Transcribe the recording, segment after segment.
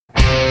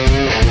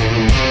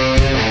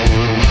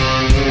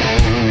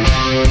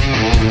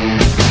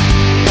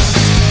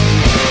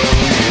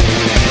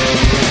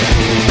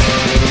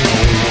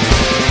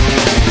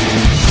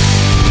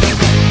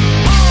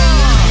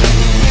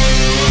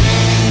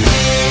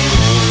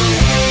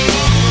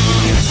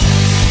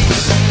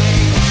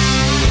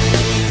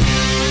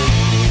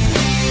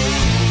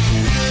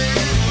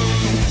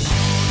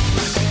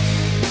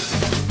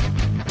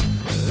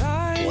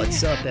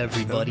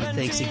everybody?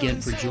 Thanks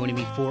again for joining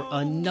me for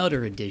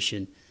another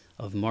edition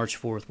of March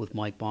 4th with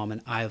Mike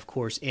Bauman. I, of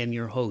course, am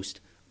your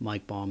host,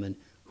 Mike Bauman.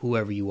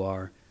 Whoever you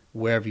are,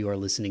 wherever you are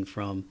listening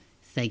from,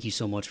 thank you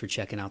so much for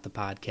checking out the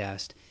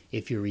podcast.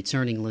 If you're a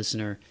returning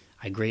listener,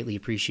 I greatly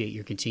appreciate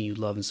your continued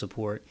love and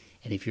support.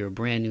 And if you're a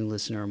brand new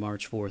listener on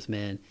March 4th,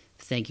 man,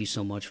 thank you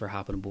so much for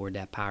hopping aboard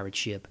that pirate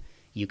ship.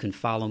 You can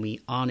follow me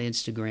on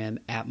Instagram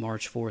at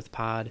March 4th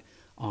Pod,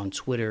 on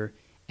Twitter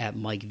at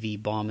Mike V.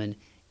 Bauman,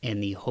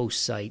 and the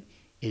host site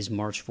is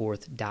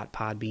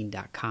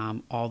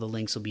march4th.podbean.com. All the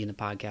links will be in the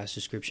podcast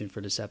description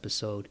for this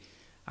episode.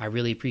 I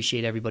really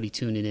appreciate everybody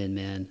tuning in,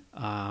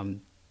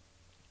 man.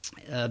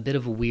 A bit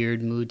of a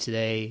weird mood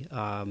today.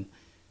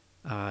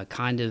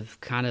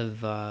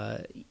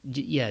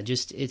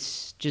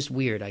 It's just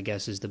weird, I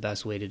guess, is the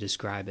best way to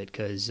describe it.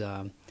 Because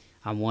on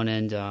one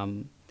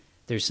end,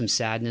 there's some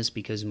sadness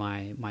because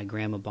my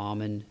grandma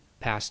Bauman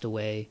passed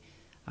away.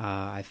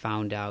 I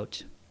found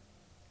out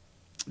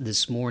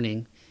this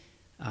morning.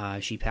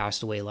 She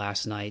passed away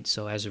last night,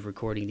 so as of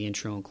recording the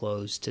intro and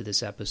close to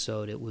this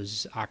episode, it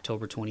was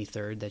October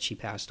 23rd that she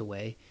passed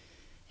away,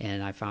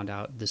 and I found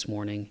out this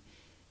morning.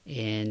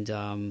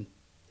 And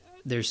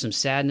there's some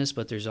sadness,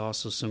 but there's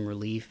also some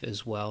relief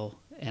as well,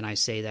 and I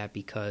say that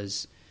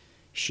because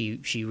she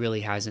really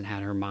hasn't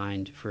had her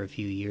mind for a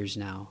few years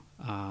now.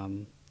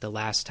 The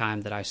last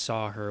time that I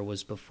saw her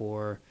was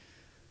before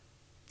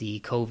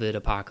the COVID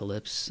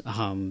apocalypse.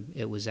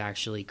 It was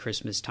actually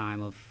Christmas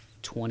time of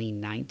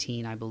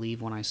 2019, I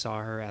believe, when I saw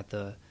her at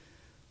the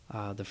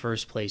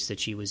first place that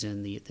she was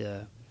in,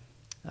 the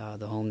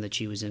home that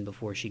she was in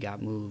before she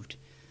got moved.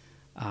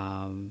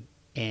 I'm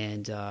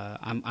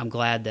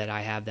glad that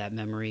I have that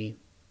memory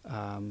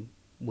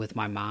with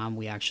my mom.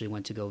 We actually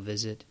went to go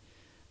visit.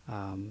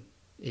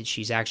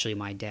 She's actually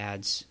my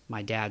dad's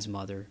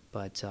mother,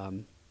 but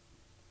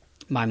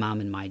my mom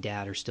and my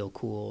dad are still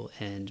cool,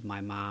 and my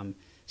mom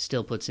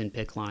still puts in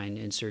PICC line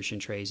insertion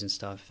trays and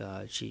stuff.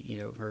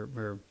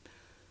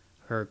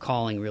 Her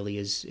calling really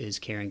is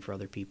caring for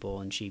other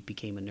people, and she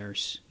became a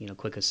nurse,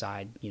 quick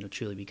aside,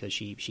 truly because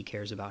she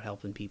cares about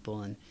helping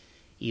people. And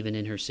even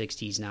in her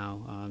 60s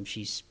now,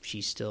 she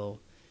still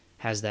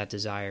has that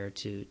desire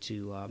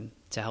to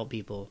help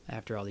people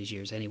after all these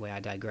years. Anyway, I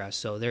digress.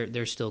 So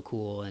they're still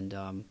cool.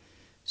 And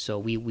so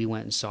we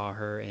went and saw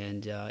her,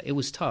 and it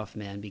was tough,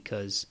 man,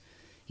 because,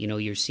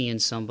 you're seeing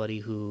somebody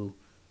who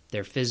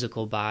their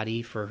physical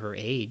body for her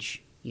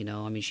age,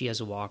 she has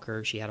a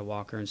walker, she had a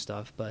walker and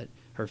stuff, but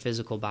her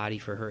physical body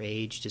for her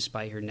age,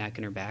 despite her neck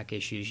and her back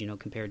issues,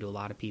 compared to a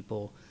lot of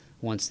people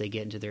once they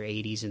get into their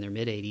 80s and their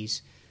mid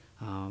 80s,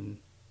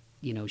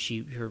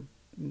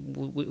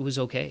 it was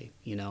okay,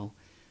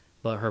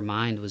 but her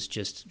mind was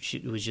just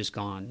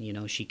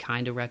gone. She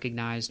kind of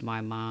recognized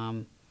my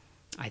mom.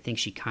 I think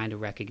she kind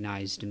of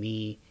recognized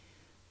me,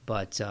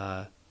 but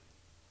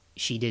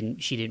she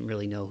didn't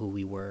really know who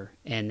we were.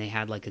 And they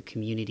had like a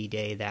community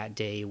day that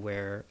day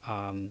where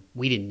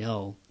we didn't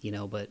know,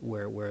 but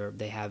where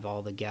they have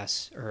they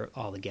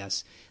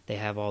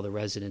have all the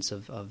residents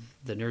of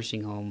the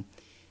nursing home.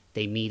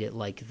 They meet at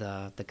like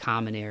the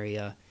common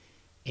area,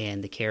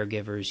 and the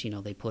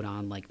caregivers, they put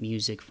on like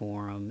music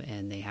for them,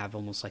 and they have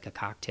almost like a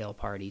cocktail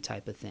party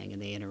type of thing,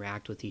 and they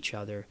interact with each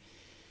other.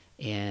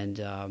 And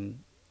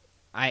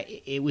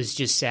it was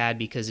just sad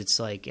because it's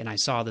like, and I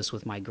saw this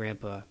with my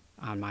grandpa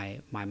on my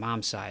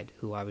mom's side,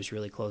 who I was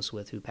really close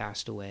with, who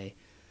passed away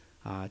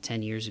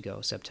 10 years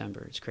ago,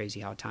 September. It's crazy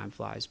how time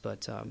flies.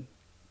 But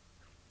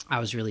I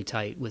was really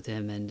tight with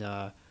him,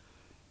 and,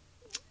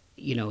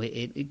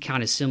 it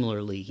kind of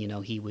similarly,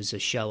 he was a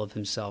shell of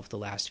himself the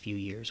last few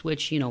years,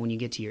 which, when you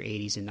get to your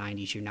 80s and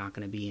 90s, you're not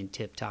going to be in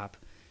tip-top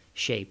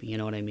shape. You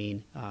know what I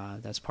mean?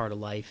 That's part of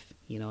life.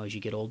 As you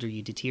get older,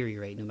 you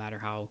deteriorate. No matter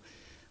how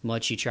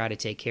much you try to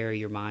take care of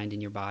your mind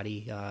and your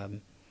body,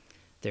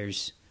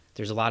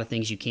 there's a lot of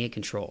things you can't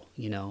control.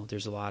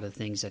 There's a lot of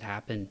things that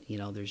happen.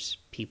 There's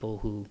people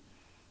who,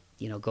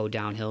 go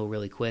downhill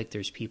really quick.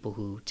 There's people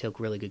who took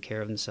really good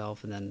care of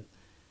themselves, and then,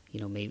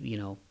 maybe,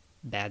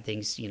 bad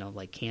things,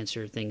 like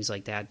cancer, things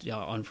like that,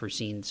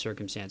 unforeseen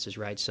circumstances,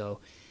 right? So,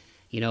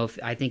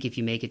 I think if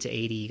you make it to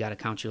 80, you got to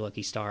count your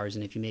lucky stars.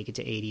 And if you make it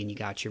to 80 and you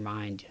got your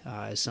mind,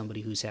 as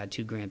somebody who's had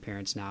two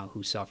grandparents now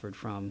who suffered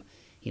from,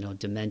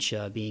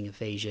 dementia, being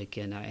aphasic,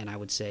 and I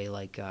would say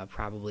like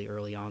probably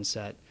early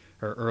onset,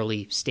 or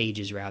early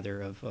stages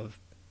rather, of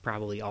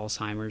probably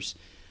Alzheimer's.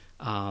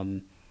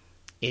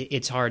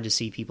 It's hard to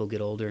see people get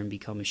older and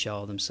become a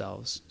shell of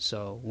themselves.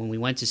 So when we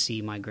went to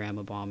see my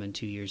grandma Bauman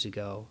 2 years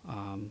ago,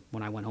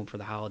 when I went home for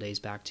the holidays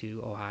back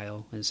to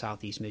Ohio and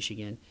Southeast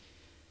Michigan,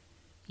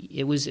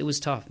 it was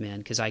tough, man,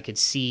 because I could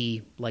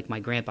see, like my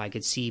grandpa, I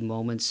could see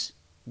moments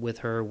with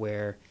her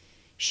where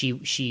she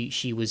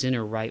was in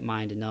her right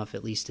mind enough,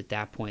 at least at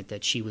that point,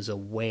 that she was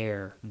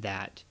aware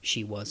that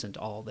she wasn't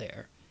all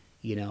there,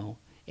 and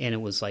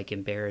it was like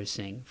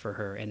embarrassing for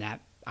her, and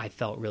that I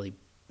felt really,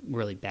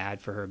 really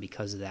bad for her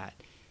because of that.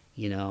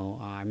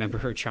 I remember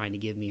her trying to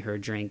give me her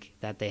drink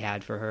that they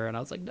had for her, and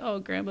I was like, "No,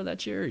 Grandma,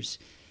 that's yours."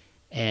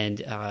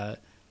 And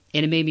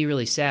And it made me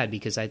really sad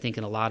because I think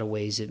in a lot of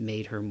ways it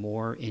made her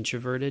more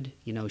introverted.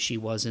 She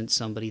wasn't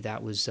somebody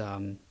that was,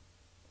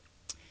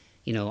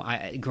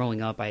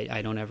 growing up,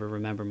 I don't ever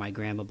remember my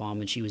grandma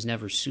Bauman. She was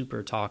never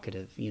super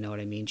talkative. You know what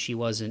I mean? She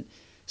wasn't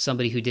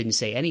somebody who didn't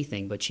say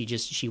anything, but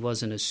she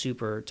wasn't a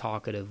super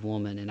talkative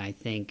woman. And I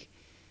think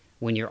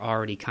when you're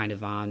already kind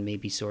of on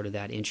maybe sort of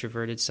that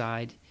introverted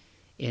side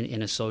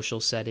in a social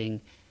setting,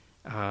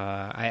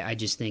 I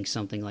just think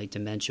something like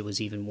dementia was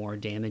even more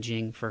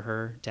damaging for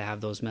her to have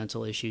those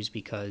mental issues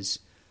because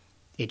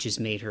it just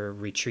made her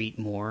retreat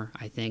more,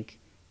 I think.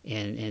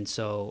 And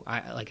so,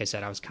 like I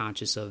said, I was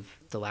conscious of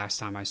the last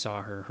time I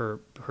saw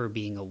her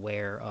being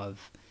aware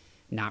of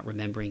not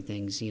remembering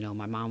things.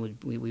 My mom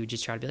we would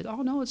just try to be like,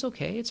 oh, no, it's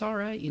okay. It's all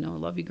right. I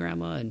love you,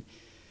 Grandma.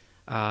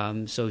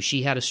 And so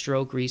she had a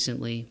stroke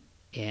recently,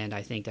 and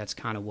I think that's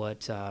kind of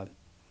what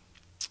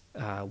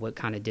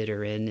kind of did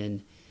her in.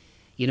 And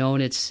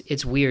and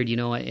it's weird,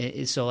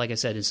 so like I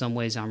said, in some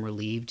ways I'm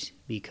relieved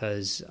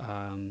because,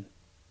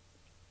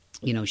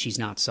 she's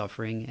not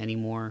suffering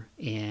anymore,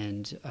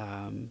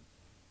 and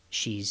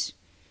she's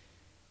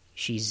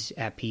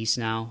at peace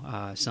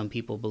now. Some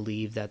people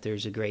believe that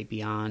there's a great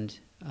beyond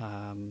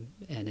and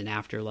an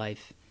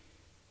afterlife.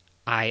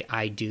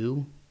 I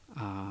do,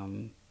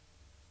 and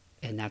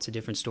that's a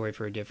different story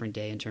for a different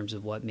day in terms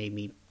of what made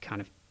me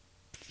kind of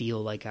feel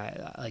like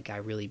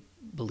I really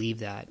believe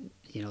that.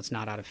 It's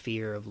not out of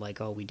fear of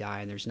like, oh, we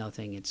die and there's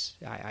nothing.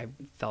 I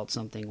felt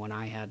something when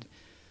I had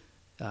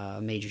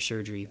major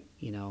surgery,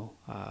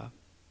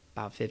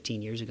 about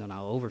 15 years ago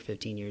now, over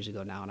 15 years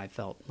ago now, and I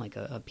felt like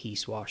a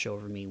peace wash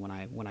over me when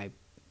I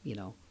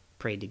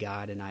prayed to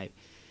God. And I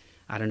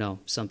don't know,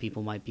 some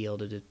people might be able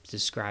to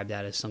describe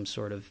that as some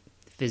sort of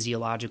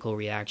physiological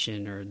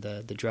reaction or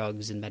the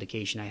drugs and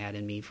medication I had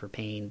in me for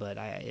pain, but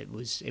it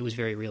was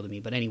very real to me.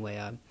 But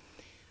anyway,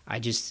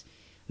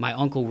 my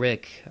Uncle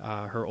Rick,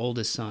 her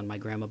oldest son, my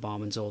Grandma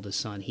Bauman's oldest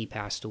son, he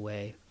passed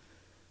away.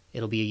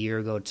 It'll be a year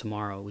ago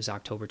tomorrow. It was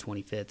October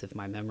 25th, if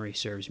my memory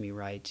serves me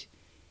right.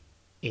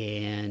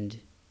 And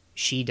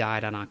she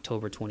died on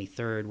October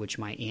 23rd, which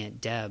my Aunt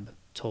Deb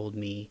told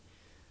me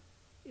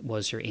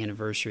was her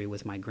anniversary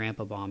with my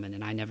Grandpa Bauman,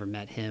 and I never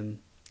met him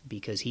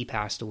because he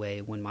passed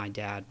away when my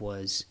dad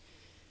was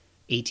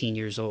 18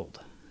 years old.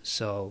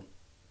 So,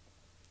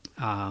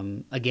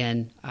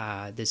 again,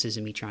 this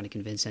isn't me trying to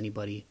convince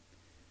anybody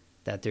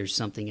that there's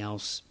something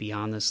else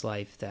beyond this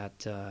life,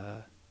 that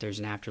there's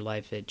an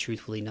afterlife. That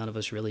truthfully, none of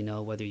us really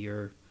know whether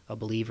you're a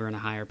believer in a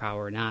higher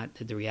power or not.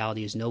 The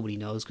reality is nobody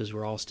knows because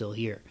we're all still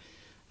here.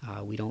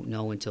 We don't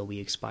know until we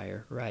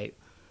expire, right?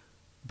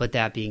 But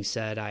that being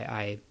said,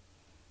 I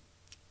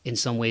in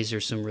some ways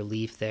there's some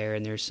relief there,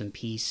 and there's some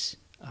peace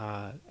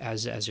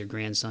as her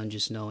grandson,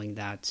 just knowing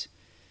that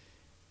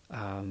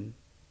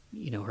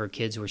her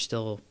kids were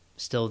still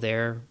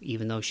there,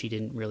 even though she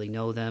didn't really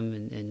know them,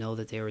 and know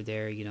that they were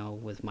there,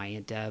 with my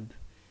Aunt Deb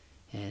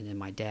and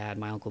my dad,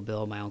 my Uncle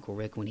Bill, my Uncle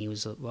Rick when he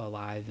was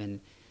alive, and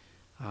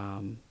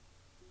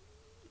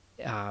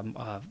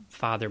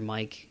Father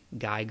Mike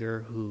Geiger,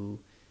 who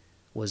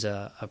was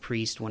a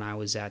priest when I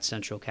was at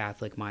Central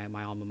Catholic,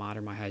 my alma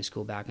mater, my high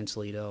school back in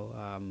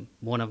Toledo.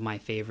 One of my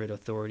favorite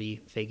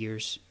authority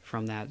figures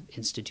from that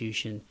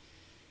institution.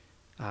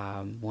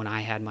 When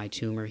I had my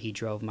tumor, he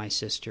drove my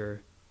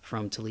sister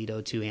from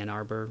Toledo to Ann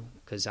Arbor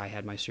because I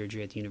had my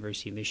surgery at the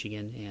University of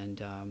Michigan,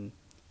 and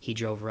he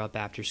drove her up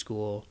after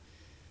school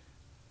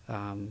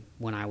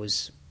when I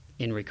was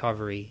in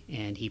recovery,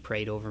 and he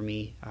prayed over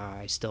me.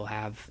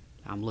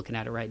 I'm looking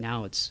at it right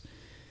now. It's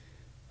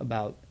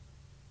about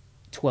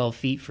 12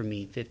 feet from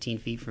me, 15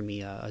 feet from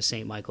me, a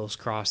St. Michael's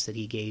cross that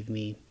he gave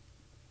me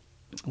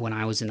when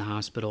I was in the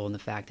hospital, and the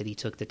fact that he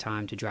took the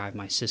time to drive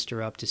my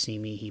sister up to see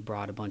me. He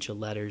brought a bunch of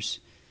letters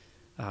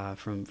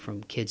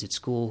from kids at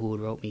school who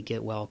wrote me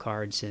get well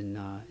cards in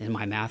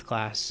my math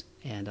class,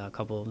 and a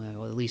couple,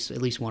 at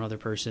least one other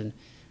person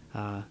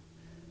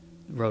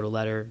wrote a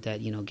letter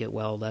that, get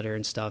well letter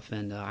and stuff.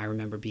 And I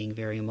remember being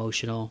very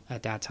emotional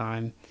at that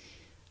time.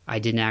 I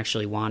didn't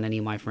actually want any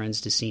of my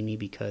friends to see me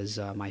because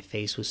my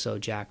face was so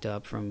jacked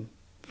up from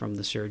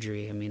the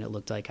surgery. I mean, it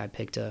looked like I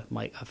picked a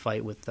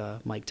fight with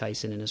Mike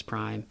Tyson in his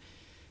prime,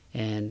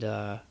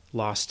 and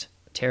lost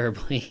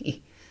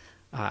terribly.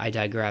 I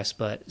digress.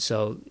 But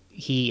so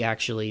he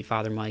actually,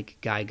 Father Mike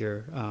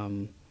Geiger,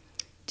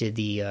 did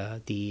the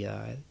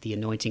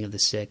anointing of the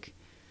sick.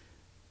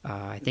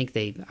 I think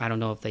I don't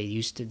know if they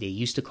used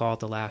to call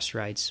it the last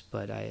rites,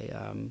 but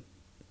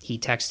he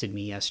texted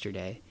me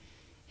yesterday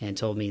and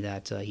told me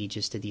that he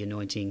just did the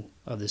anointing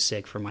of the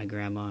sick for my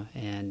grandma,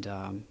 and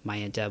my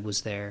Aunt Deb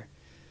was there.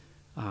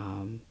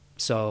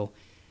 So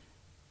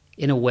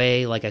in a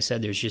way, like I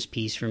said, there's just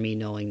peace for me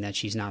knowing that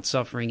she's not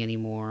suffering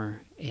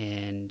anymore.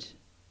 And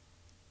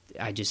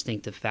I just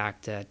think the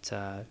fact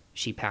that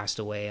she passed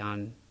away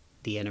on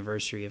the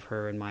anniversary of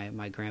her and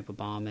my Grandpa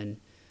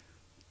Bauman,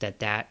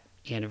 that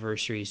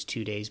anniversary is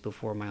 2 days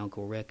before my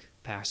Uncle Rick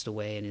passed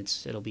away, and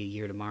it'll be a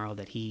year tomorrow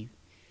that he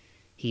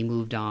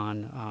moved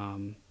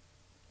on.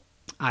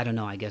 I don't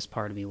know. I guess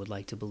part of me would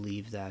like to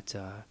believe that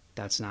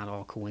that's not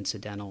all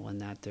coincidental,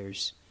 and that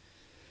there's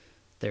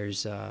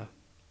there's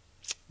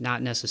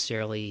not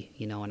necessarily,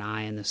 an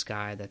eye in the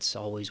sky that's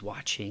always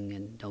watching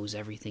and knows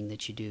everything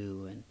that you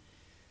do, and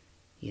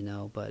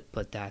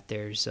but that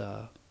there's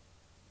a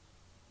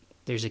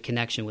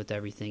connection with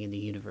everything in the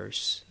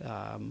universe,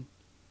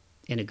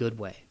 in a good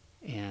way.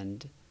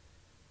 And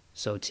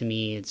so to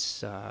me,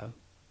 it's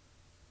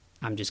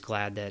I'm just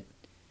glad that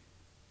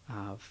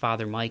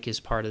Father Mike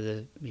is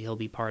he'll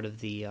be part of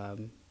the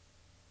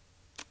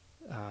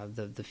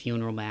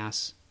funeral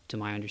mass, to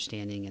my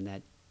understanding, and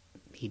that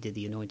he did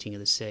the anointing of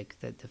the sick.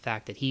 That the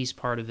fact that he's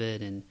part of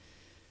it, and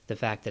the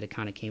fact that it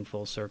kind of came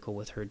full circle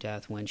with her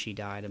death when she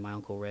died, and my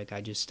Uncle Rick,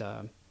 I just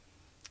I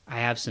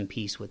have some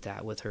peace with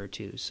that, with her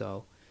too.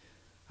 So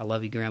I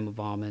love you, Grandma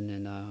Bauman,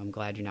 and I'm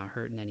glad you're not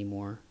hurting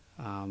anymore.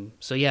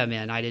 So yeah,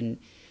 man, I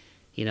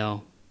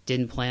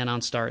didn't plan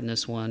on starting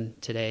this one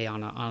today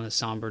on a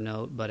somber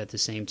note, but at the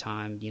same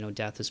time,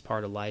 death is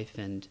part of life,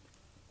 and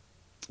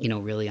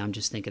really I'm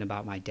just thinking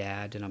about my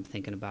dad, and I'm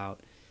thinking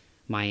about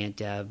my Aunt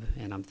Deb,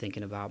 and I'm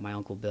thinking about my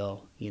Uncle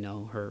Bill,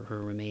 her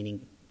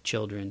remaining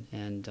children,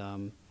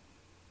 and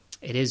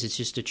it's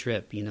just a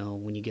trip.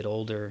 When you get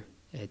older,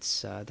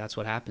 it's that's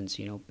what happens.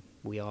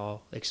 We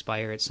all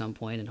expire at some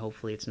point, and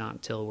hopefully it's not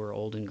until we're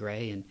old and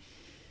gray. And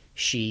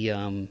she,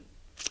 I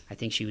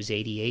think she was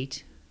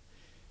 88.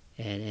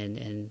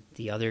 And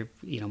the other,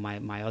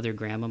 my other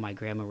grandma, my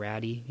Grandma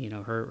Ratty,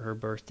 her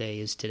birthday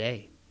is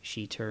today.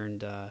 She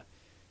turned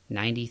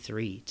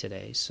 93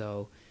 today.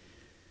 So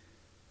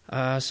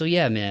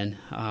yeah, man.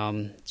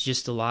 It's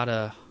just a lot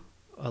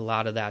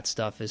of that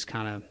stuff has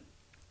kind of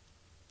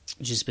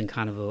just been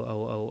kind of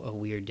a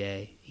weird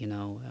day,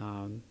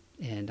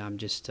 and I'm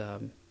just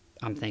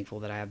I'm thankful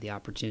that I have the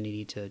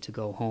opportunity to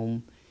go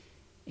home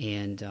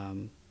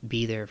and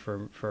be there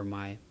for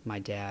my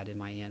dad and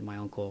my aunt and my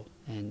uncle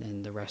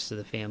and the rest of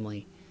the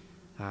family.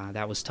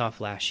 That was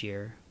tough last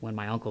year. When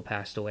my uncle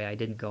passed away, I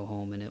didn't go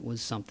home, and it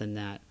was something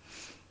that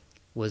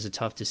was a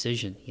tough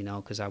decision,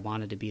 because I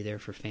wanted to be there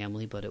for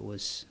family, but it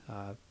was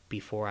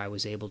before I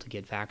was able to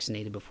get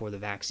vaccinated, before the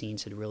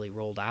vaccines had really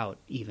rolled out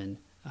even.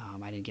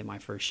 I didn't get my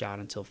first shot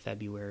until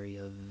February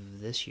of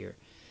this year.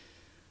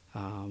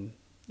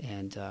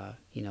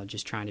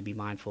 Just trying to be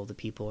mindful of the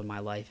people in my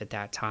life at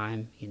that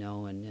time,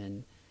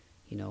 and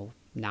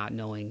not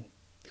knowing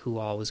who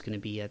all was going to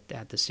be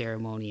at the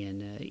ceremony,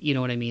 and you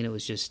know what I mean? It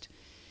was just,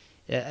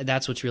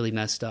 that's what's really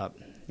messed up.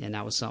 And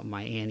that was something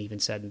my aunt even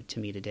said to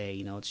me today.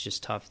 It's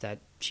just tough that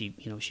she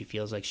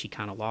feels like she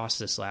kind of lost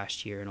this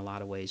last year in a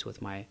lot of ways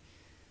with my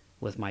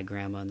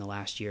grandma in the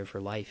last year of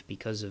her life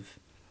because of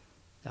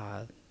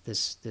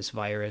this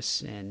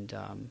virus, and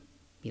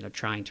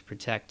trying to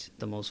protect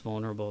the most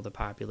vulnerable of the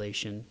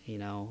population.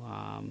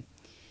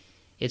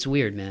 It's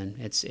weird, man.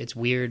 It's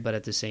weird, but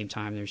at the same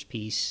time, there's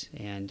peace,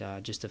 and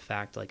just the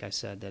fact, like I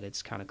said, that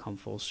it's kind of come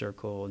full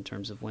circle in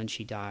terms of when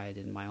she died,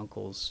 and my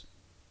uncle's,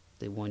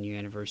 the 1-year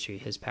anniversary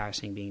of his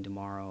passing being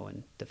tomorrow,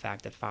 and the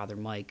fact that Father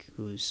Mike,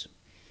 who's,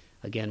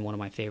 again, one of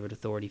my favorite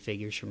authority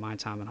figures from my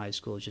time in high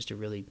school, is just a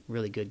really,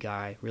 really good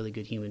guy, really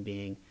good human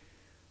being.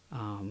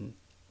 I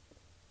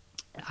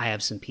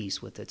have some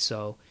peace with it.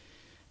 So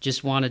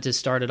just wanted to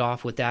start it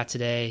off with that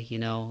today.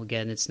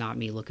 Again, it's not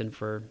me looking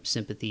for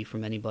sympathy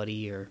from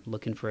anybody or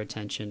looking for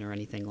attention or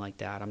anything like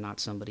that. I'm not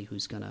somebody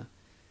who's going to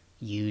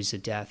use a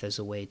death as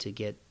a way to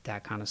get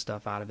that kind of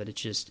stuff out of it.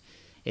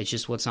 It's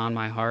just what's on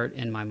my heart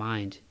and my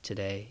mind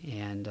today.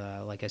 And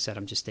like I said,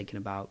 I'm just thinking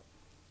about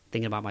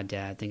my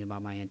dad, thinking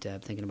about my Aunt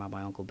Deb, thinking about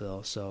my Uncle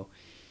Bill. So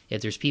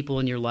if there's people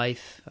in your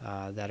life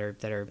that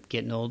are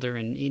getting older,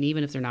 and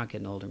even if they're not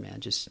getting older, man,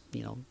 just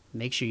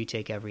make sure you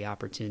take every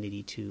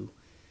opportunity to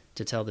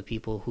tell the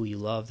people who you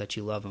love that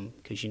you love them,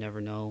 because you never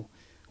know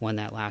when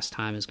that last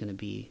time is going to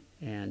be.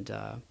 And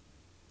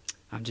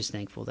I'm just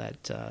thankful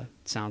that it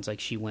sounds like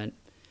she went,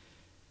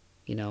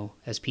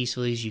 as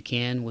peacefully as you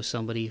can with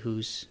somebody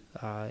who's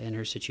in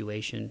her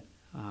situation.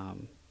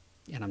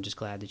 And I'm just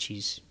glad that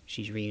she's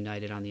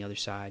reunited on the other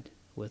side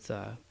with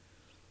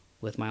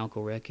my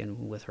Uncle Rick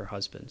and with her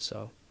husband.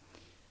 So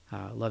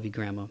love you,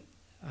 Grandma.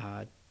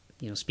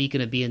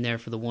 Speaking of being there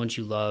for the ones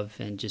you love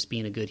and just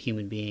being a good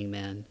human being,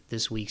 man,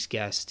 this week's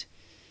guest,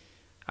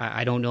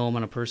 I don't know him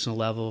on a personal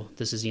level.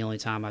 This is the only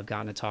time I've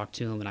gotten to talk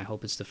to him, and I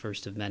hope it's the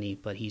first of many,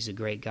 but he's a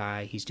great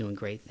guy. He's doing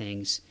great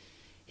things.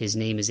 His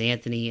name is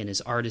Anthony, and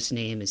his artist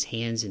name is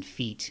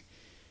HANDSXFEET.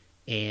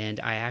 And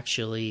I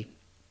actually,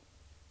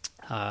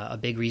 a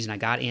big reason I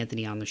got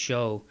Anthony on the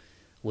show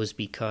was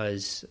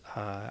because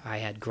I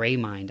had Gray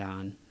Mind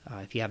on.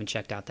 If you haven't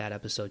checked out that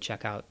episode,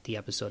 check out the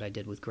episode I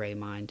did with Gray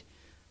Mind.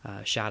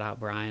 Shout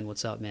out, Brian.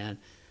 What's up, man?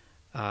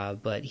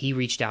 But he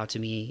reached out to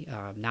me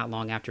not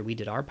long after we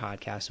did our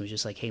podcast and was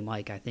just like, hey,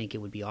 Mike, I think it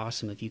would be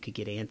awesome if you could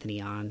get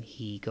Anthony on.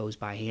 He goes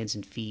by Hands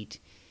and Feet.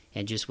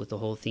 And just with the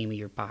whole theme of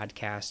your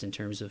podcast in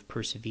terms of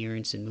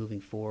perseverance and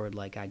moving forward,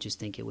 like, I just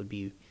think it would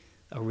be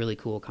a really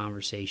cool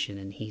conversation.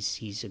 And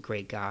he's a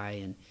great guy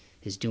and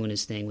is doing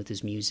his thing with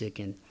his music.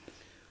 And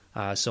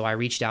so I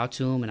reached out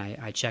to him and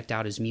I checked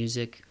out his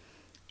music.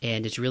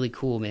 And it's really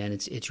cool, man.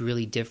 It's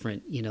really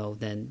different,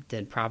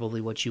 than probably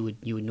what you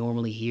would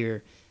normally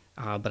hear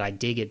but I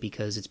dig it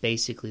because it's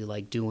basically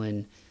like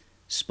doing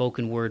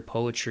spoken word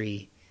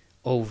poetry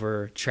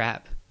over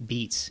trap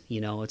beats.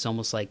 It's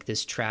almost like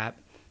this trap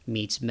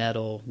meets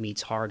metal,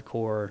 meets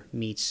hardcore,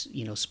 meets,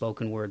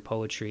 spoken word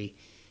poetry.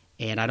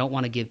 And I don't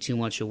want to give too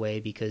much away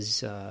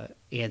because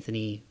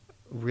Anthony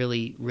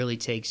really, really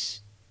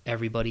takes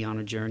everybody on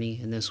a journey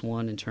in this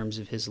one in terms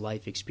of his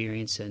life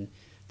experience and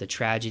the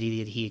tragedy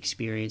that he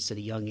experienced at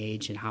a young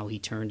age and how he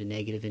turned a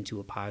negative into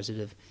a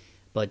positive.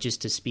 But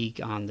just to speak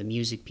on the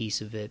music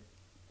piece of it,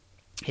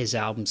 his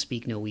album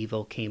Speak No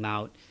Evil came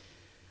out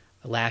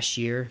last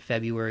year,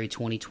 February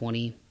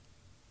 2020.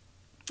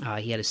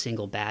 He had a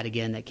single Bad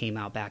Again that came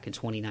out back in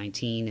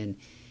 2019, and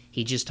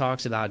he just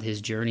talks about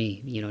his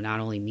journey, not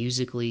only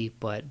musically,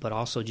 but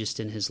also just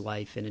in his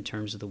life and in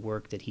terms of the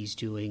work that he's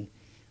doing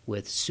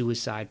with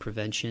suicide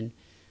prevention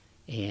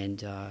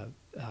and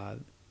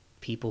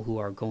people who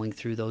are going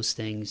through those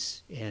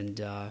things. And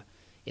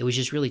it was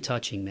just really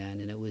touching, man.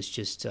 And it was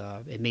just,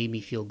 it made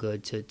me feel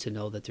good to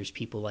know that there's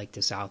people like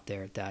this out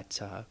there that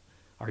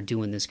are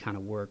doing this kind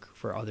of work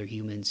for other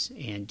humans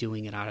and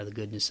doing it out of the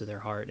goodness of their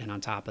heart. And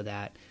on top of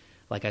that,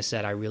 like I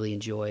said, I really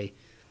enjoy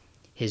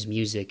his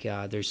music.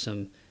 There's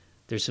some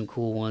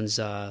cool ones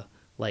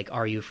like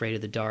Are You Afraid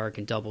of the Dark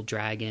and Double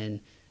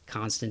Dragon,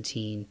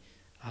 Constantine.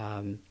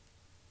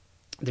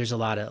 There's a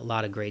lot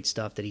of great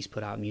stuff that he's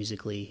put out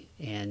musically,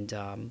 and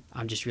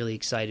I'm just really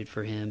excited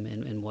for him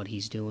and what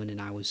he's doing.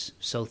 And I was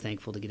so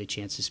thankful to get a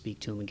chance to speak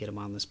to him and get him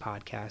on this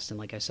podcast. And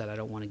like I said, I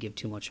don't want to give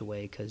too much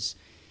away because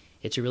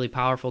it's a really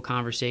powerful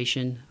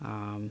conversation.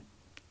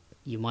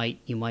 You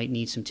might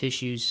need some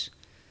tissues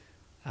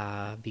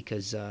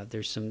because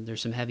there's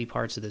some heavy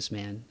parts of this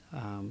man.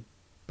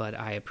 But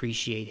I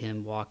appreciate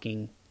him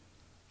walking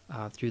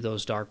through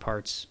those dark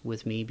parts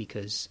with me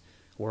because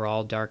we're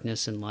all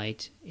darkness and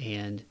light,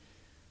 and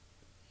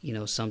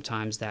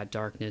sometimes that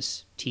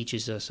darkness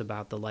teaches us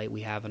about the light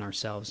we have in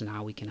ourselves and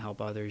how we can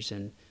help others,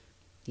 and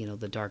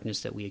the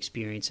darkness that we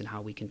experience and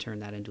how we can turn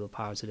that into a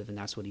positive, and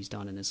that's what he's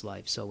done in his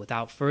life. So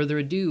without further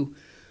ado,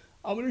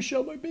 I'm going to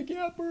show my big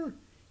yapper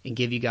and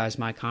give you guys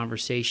my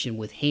conversation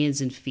with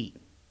Hands and Feet.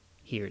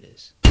 Here it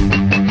is.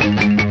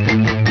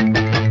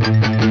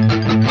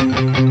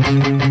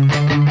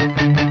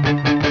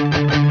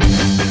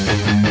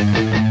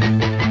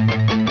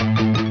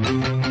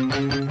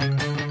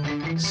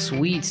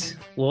 Sweet.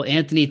 Well,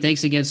 Anthony,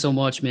 thanks again so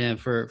much, man,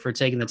 for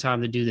taking the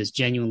time to do this.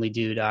 Genuinely,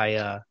 dude,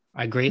 I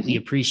greatly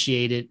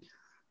appreciate it.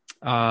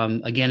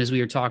 Again, as we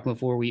were talking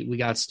before we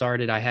got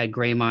started, I had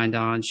Gray Mind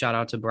on. Shout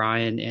out to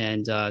Brian,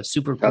 and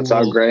super cool. That's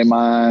our Gray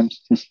Mind.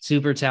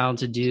 Super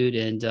talented dude,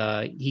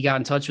 and he got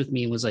in touch with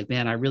me and was like,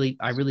 "Man, I really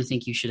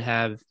think you should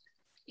have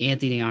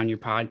Anthony on your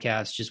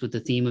podcast, just with the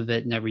theme of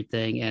it and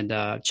everything."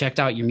 And checked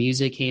out your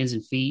music, Hands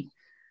and Feet,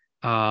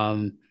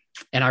 and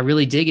I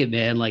really dig it,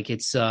 man. Like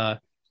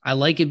I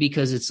like it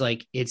because it's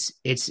like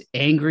it's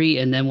angry,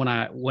 and then when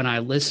I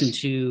listen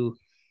to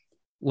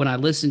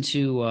some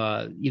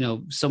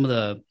of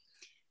the,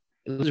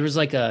 there was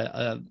like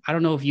a I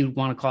don't know if you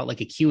want to call it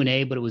like a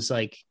Q&A, but it was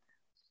like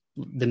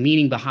the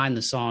meaning behind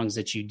the songs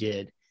that you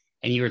did,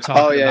 and you were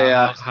talking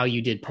about how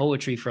you did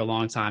poetry for a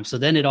long time. So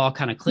then it all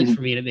kind of clicked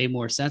for me, and it made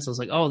more sense. I was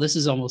like, oh, this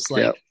is almost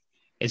like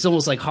it's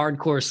almost like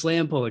hardcore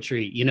slam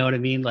poetry. You know what I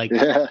mean? Like,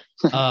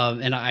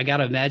 and I got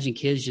to imagine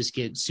kids just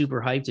get super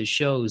hyped at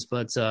shows.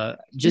 But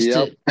just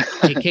to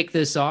kick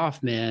this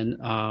off, man,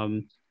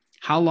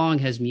 how long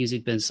has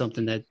music been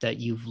something that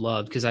you've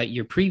loved? Because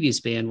your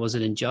previous band, was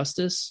it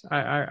Injustice?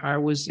 I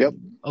was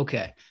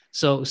okay.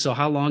 So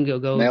how long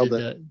ago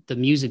did the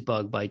music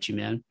bug bite you,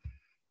 man?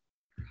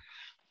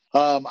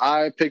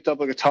 I picked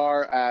up a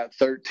guitar at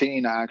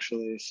 13,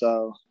 actually.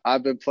 So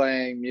I've been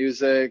playing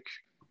music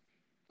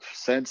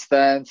since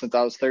then, since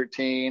I was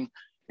 13.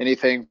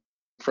 Anything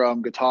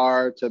from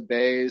guitar to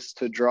bass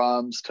to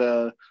drums to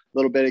a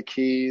little bit of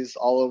keys,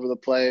 all over the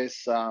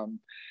place.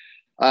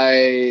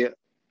 I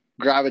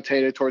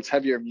gravitated towards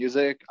heavier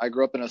music. I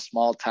grew up in a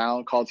small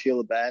town called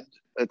Gila Bend.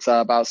 It's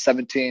about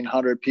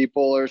 1,700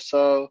 people or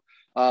so,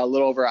 a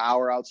little over an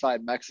hour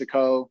outside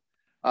Mexico.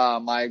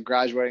 My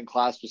graduating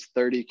class was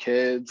 30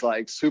 kids,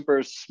 like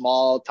super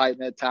small,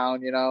 tight-knit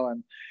town,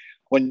 and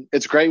when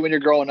it's great when you're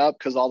growing up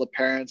because all the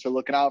parents are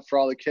looking out for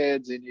all the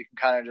kids, and you can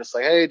kind of just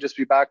like, hey, just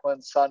be back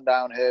when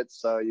sundown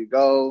hits. So you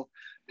go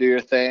do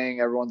your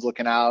thing, everyone's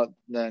looking out,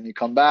 then you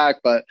come back.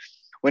 But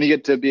when you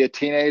get to be a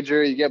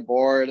teenager, you get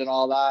bored and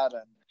all that.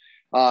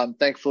 And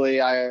thankfully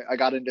I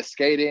got into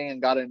skating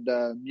and got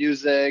into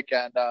music.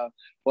 And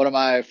one of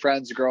my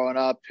friends growing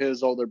up,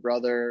 his older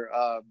brother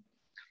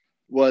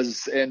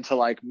was into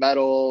like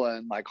metal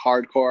and like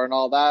hardcore and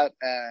all that.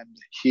 And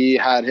he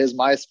had his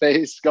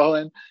MySpace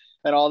going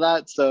and all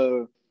that.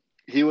 So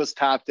he was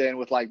tapped in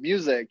with like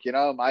music,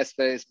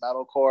 MySpace,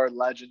 metalcore,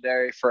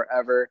 legendary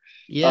forever.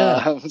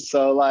 Yeah.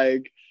 So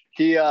like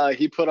he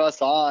put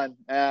us on,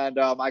 and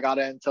I got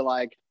into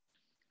like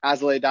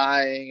As I Lay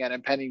Dying and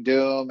Impending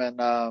Doom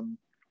and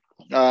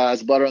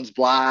As Blood Runs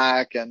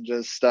Black and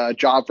just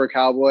Job for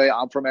Cowboy.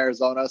 I'm from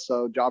Arizona,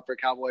 so Job for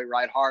Cowboy,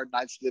 Ride Hard,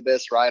 Knights of the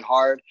Abyss, Ride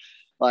Hard.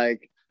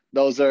 Like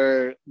those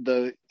are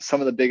some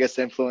of the biggest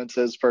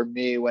influences for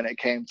me when it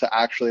came to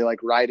actually like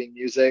writing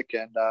music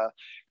and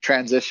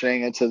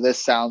transitioning into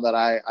this sound that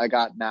I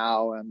got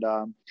now. And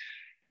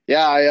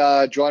yeah,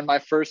 I joined my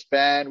first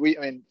band. I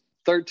mean,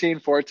 13,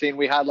 14,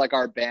 we had like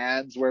our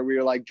bands where we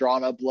were like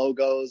drawing up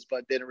logos,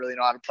 but didn't really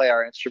know how to play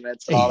our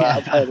instruments and all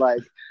that. But Yeah,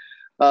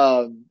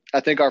 like, I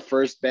think our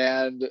first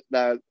band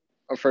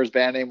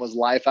name was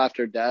Life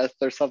After Death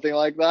or something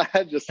like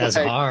that. Just that's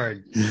like,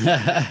 hard.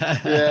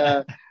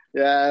 yeah,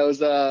 yeah, it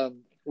was,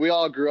 we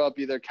all grew up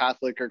either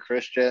Catholic or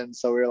Christian.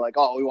 So we were like,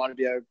 oh, we want to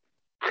be a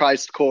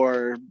Christ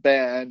core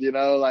band,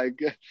 like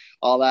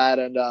all that.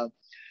 And,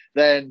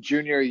 then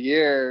junior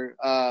year,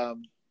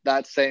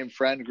 that same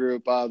friend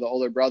group, the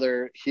older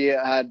brother, he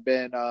had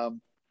been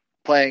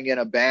playing in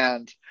a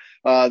band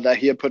that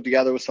he had put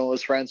together with some of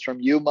his friends from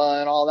Yuma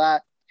and all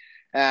that.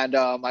 And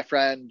my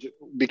friend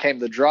became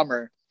the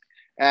drummer.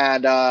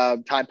 And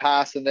time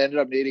passed, and they ended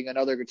up needing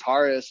another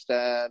guitarist.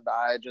 And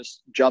I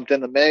just jumped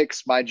in the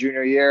mix. My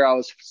junior year, I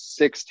was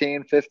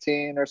 16,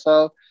 15 or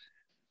so.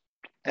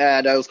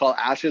 And it was called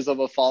Ashes of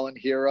a Fallen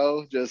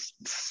Hero. Just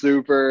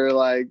super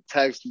like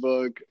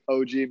textbook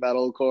OG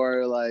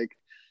metalcore. Like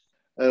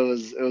it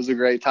was a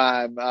great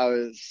time. I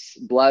was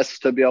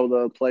blessed to be able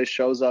to play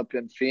shows up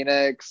in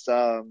Phoenix.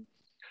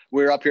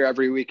 We were up here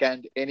every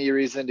weekend. Any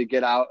reason to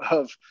get out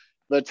of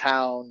the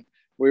town,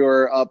 we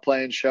were up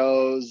playing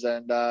shows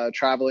and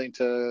traveling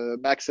to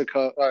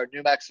Mexico or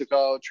New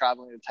Mexico,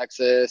 traveling to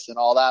Texas and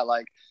all that.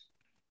 Like,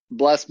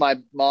 bless my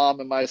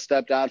mom and my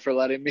stepdad for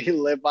letting me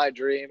live my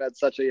dream at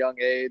such a young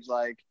age.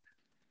 Like,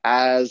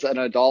 as an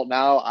adult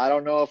now, I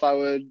don't know if I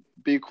would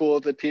be cool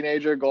with a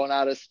teenager going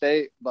out of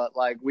state, but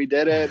like we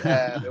did it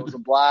and it was a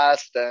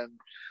blast. And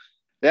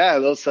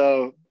yeah,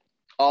 so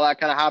all that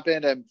kind of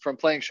happened. And from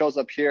playing shows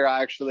up here,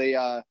 I actually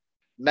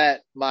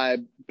met my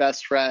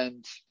best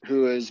friend,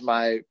 who is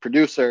my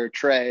producer,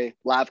 Trey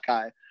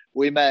Lavkai.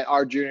 We met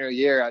our junior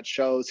year at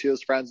shows. He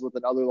was friends with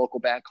another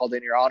local band called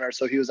In Your Honor.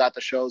 So he was at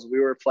the shows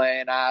we were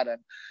playing at.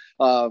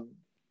 And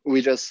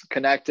we just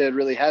connected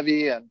really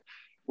heavy. And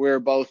we were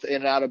both in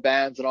and out of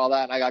bands and all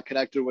that. And I got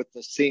connected with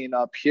the scene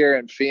up here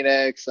in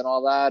Phoenix and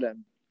all that.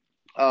 And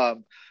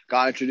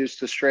got introduced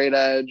to Straight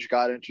Edge,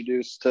 got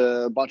introduced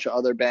to a bunch of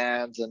other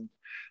bands, and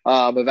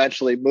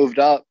eventually moved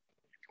up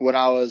when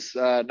I was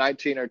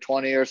 19 or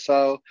 20 or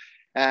so.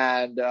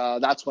 And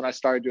that's when I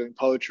started doing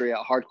poetry at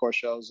hardcore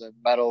shows and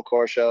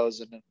metalcore shows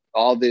and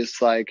all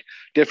these like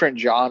different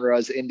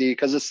genres, indie,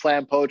 because it's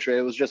slam poetry.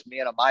 It was just me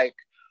and a mic.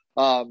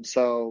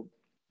 So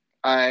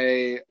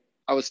I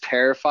was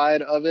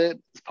terrified of it.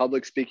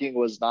 Public speaking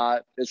was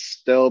not, it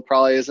still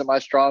probably isn't my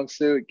strong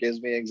suit. It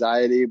gives me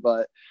anxiety,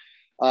 but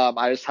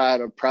I just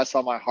had a press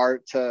on my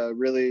heart to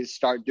really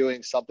start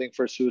doing something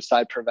for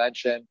suicide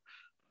prevention.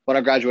 When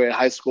I graduated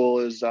high school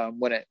is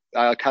when it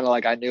kind of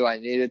like I knew I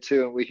needed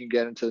to, and we can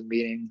get into the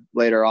meeting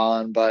later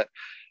on. But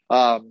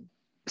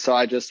so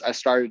I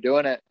started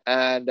doing it,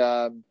 and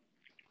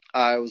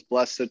I was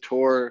blessed to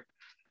tour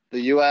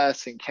the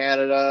US and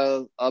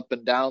Canada, up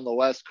and down the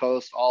West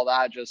Coast, all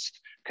that, just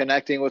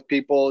connecting with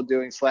people,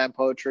 doing slam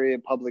poetry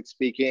and public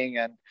speaking,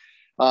 and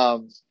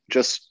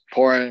just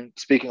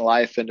speaking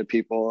life into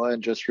people,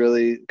 and just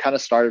really kind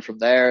of started from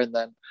there. And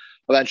then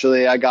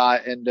eventually I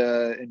got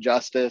into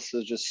Injustice. It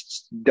was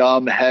just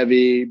dumb,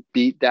 heavy,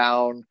 beat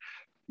down,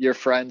 your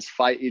friends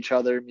fight each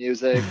other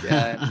music.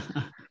 And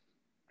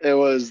it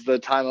was the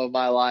time of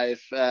my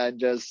life, and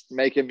just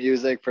making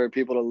music for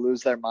people to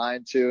lose their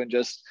mind to, and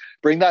just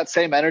bring that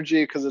same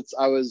energy. Cause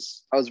I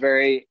was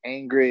very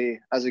angry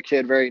as a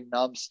kid, very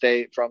numb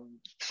state from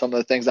some of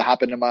the things that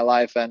happened in my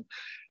life. And,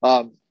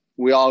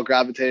 we all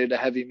gravitated to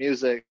heavy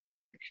music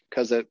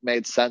because it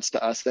made sense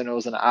to us and it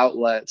was an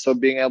outlet. So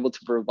being able to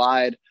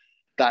provide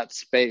that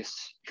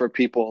space for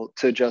people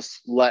to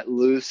just let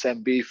loose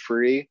and be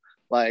free,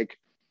 like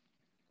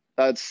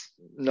that's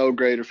no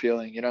greater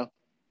feeling,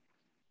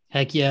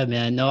 Heck yeah,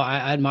 man. No,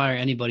 I admire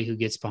anybody who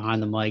gets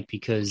behind the mic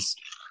because,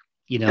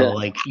 Yeah.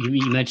 like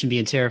you mentioned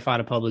being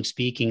terrified of public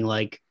speaking.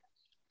 Like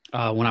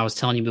when I was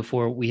telling you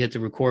before we hit the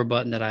record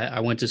button that I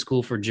went to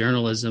school for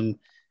journalism.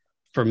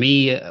 For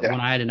me, Yeah. when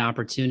I had an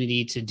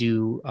opportunity to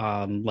do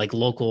like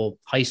local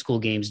high school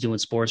games, doing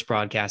sports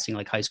broadcasting,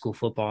 like high school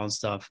football and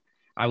stuff,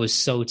 I was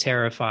so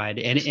terrified.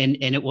 And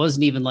it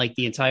wasn't even like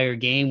the entire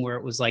game where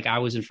it was like I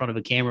was in front of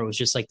a camera. It was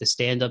just like the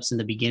stand-ups in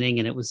the beginning,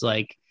 and it was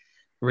like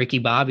Ricky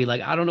Bobby,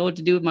 like I don't know what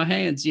to do with my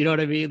hands. You know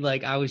what I mean?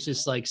 Like I was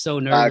just like so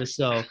nervous.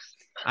 So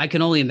I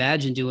can only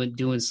imagine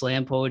doing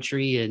slam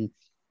poetry. And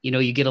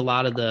you get a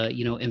lot of the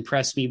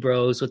impress me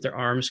bros with their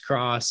arms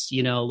crossed,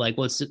 like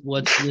what's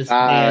this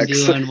band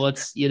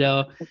Facts.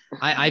 doing,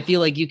 I feel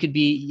like you could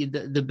be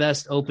the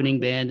best opening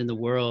band in the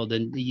world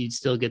and you'd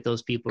still get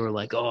those people who are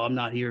like, oh, I'm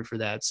not here for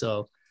that.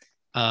 So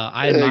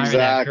I admire that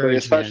Exactly.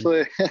 courage, man.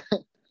 Especially,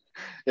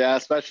 yeah,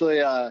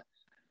 especially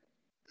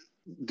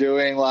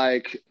doing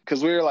like,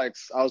 because we were like,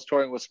 I was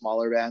touring with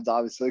smaller bands,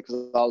 obviously, because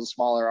I was a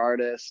smaller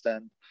artist,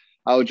 and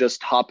I would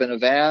just hop in a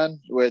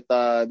van with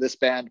this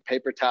band,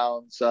 Paper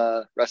Towns.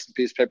 Rest in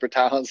peace, Paper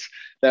Towns.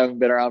 They haven't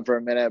been around for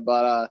a minute,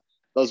 but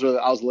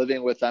I was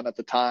living with them at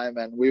the time,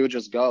 and we would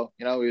just go,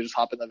 we would just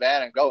hop in the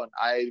van and go. And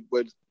I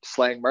would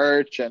slang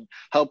merch and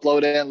help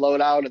load in,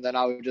 load out. And then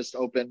I would just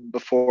open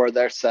before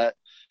their set.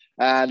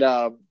 And,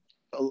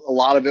 a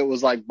lot of it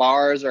was like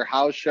bars or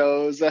house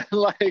shows. And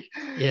like,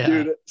 Yeah.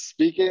 dude,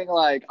 speaking,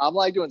 like, I'm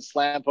like doing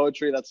slam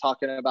poetry that's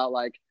talking about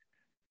like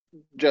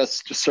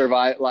just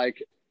survive,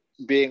 like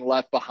being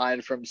left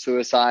behind from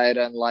suicide,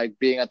 and like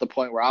being at the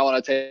point where I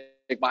want to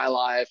take my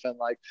life, and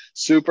like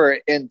super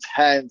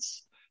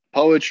intense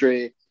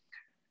poetry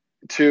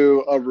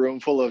to a room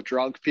full of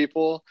drunk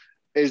people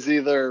is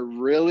either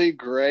really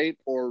great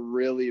or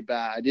really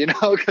bad,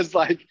 because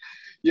like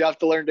you have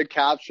to learn to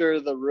capture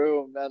the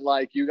room. And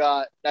like you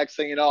got, next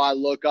thing you know, I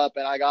look up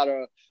and I got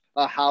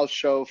a house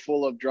show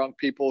full of drunk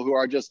people who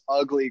are just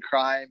ugly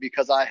crying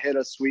because I hit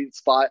a sweet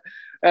spot.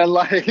 And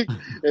like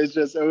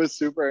it was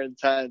super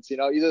intense,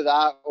 either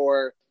that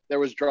or there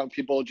was drunk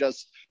people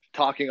just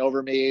talking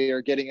over me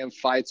or getting in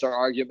fights or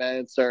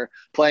arguments or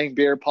playing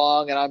beer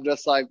pong, and I'm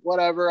just like,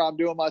 whatever, I'm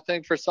doing my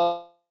thing for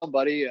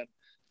somebody. And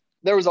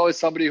there was always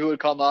somebody who would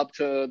come up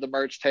to the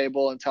merch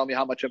table and tell me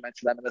how much it meant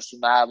to them and this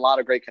and that. A lot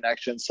of great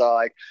connections. So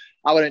like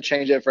I wouldn't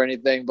change it for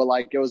anything, but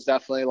like it was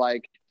definitely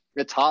like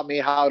it taught me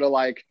how to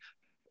like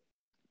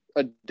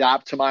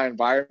adapt to my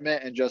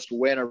environment and just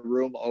win a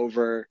room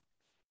over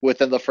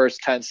within the first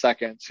 10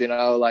 seconds.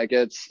 Like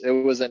it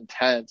was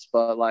intense,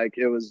 but like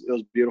it was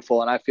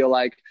beautiful. And I feel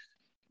like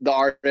the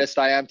artist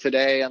I am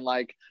today, and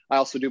like I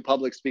also do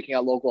public speaking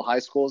at local high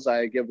schools.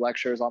 I give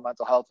lectures on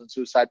mental health and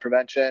suicide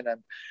prevention,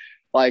 and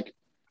like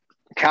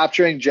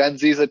capturing Gen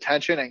Z's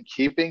attention and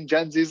keeping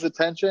Gen Z's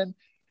attention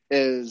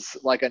is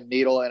like a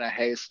needle in a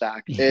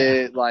haystack.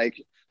 Yeah.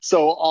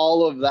 So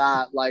all of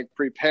that like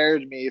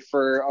prepared me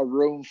for a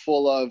room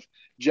full of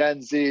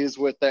Gen Z's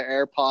with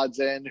their AirPods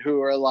in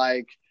who are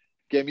like,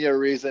 give me a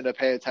reason to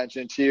pay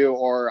attention to you,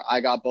 or I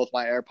got both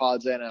my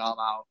AirPods in and I'm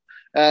out.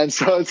 And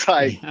so it's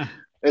like, Yeah.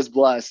 it's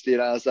blessed,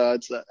 so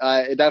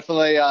it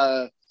definitely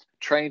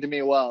trained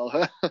me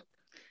well.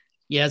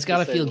 Yeah, it's To got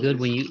to say feel the good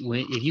least.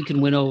 when if you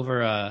can win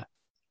over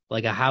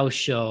like a house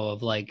show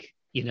of like,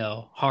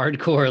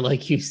 hardcore,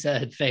 like you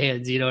said,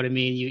 fans, you know what I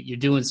mean? You're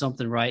doing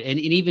something right. And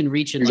even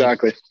reaching like,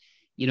 Exactly.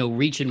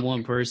 reaching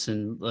one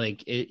person,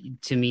 like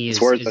it to me It's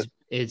worth it.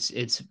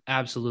 it's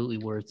absolutely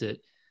worth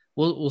it.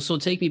 Well, so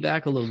take me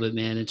back a little bit,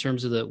 man, in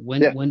terms of the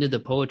Yeah. when did the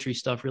poetry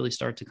stuff really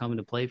start to come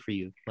into play for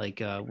you?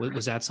 Like,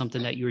 was that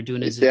something that you were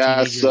doing as a Yeah.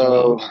 teenager as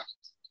So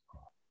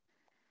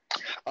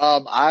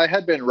well? I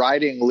had been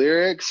writing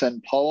lyrics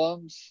and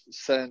poems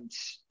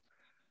since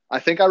I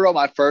think I wrote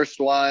my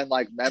first one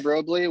like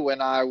memorably when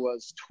I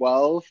was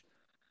 12,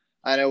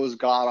 and it was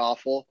god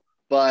awful.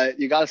 But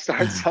you got to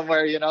start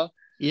somewhere, It was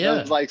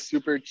Yeah. like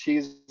super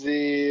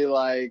cheesy,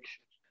 like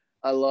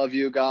I love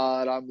you,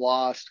 God. I'm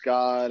lost,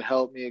 God.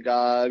 Help me,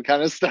 God,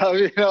 kind of stuff,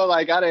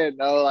 like I didn't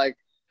know. Like,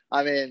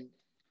 I mean,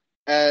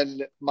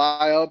 and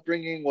my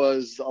upbringing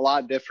was a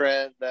lot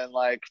different than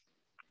like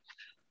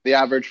the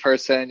average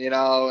person,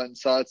 and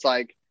so it's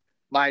like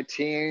my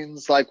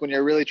teens, like when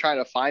you're really trying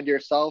to find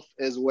yourself,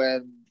 is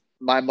when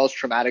my most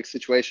traumatic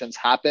situations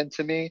happen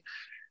to me.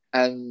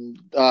 And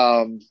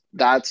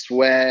that's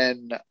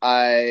when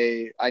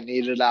I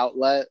needed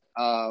outlet,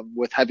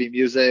 with heavy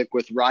music,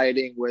 with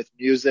writing, with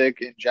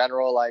music in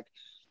general. Like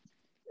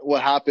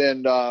what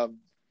happened,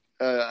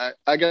 I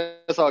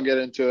guess I'll get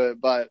into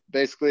it, but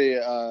basically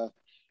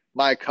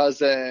my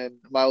cousin,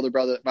 my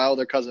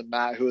older cousin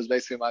Matt, who was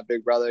basically my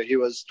big brother, he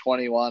was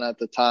 21 at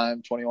the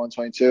time, 21,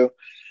 22,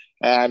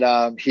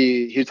 and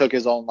he took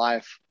his own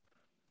life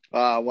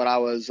when I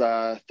was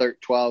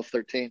 12,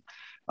 13.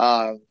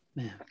 Um,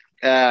 Man.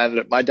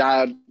 and my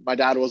dad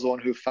was the one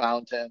who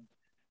found him.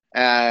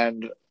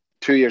 And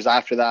 2 years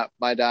after that,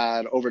 my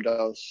dad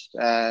overdosed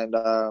and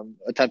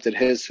attempted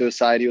his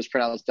suicide. He was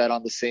pronounced dead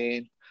on the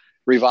scene,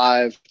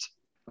 revived.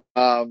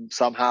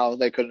 Somehow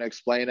they couldn't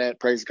explain it,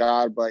 praise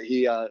God, but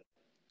he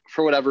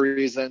for whatever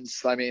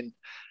reasons, I mean,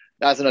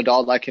 as an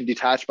adult, I can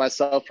detach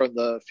myself from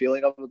the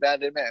feeling of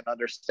abandonment and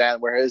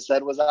understand where his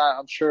head was at.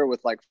 I'm sure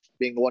with like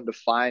being the one to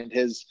find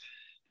his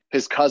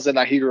cousin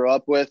that he grew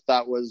up with,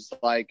 that was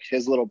like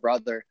his little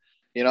brother,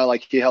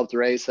 like he helped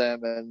raise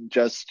him, and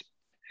just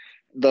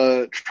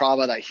the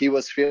trauma that he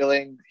was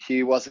feeling,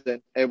 he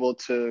wasn't able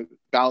to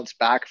bounce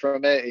back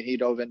from it, and he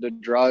dove into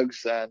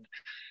drugs. And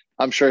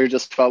I'm sure he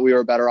just felt we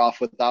were better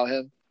off without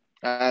him.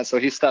 So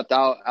he stepped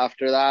out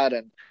after that.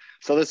 And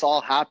so this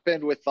all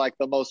happened with like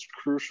the most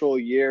crucial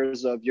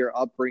years of your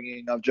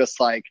upbringing, of just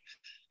like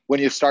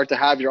when you start to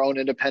have your own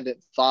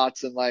independent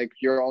thoughts and like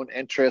your own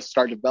interests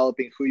start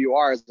developing who you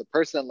are as a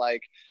person.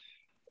 Like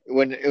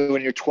when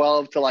you're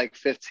 12 to like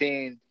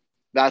 15,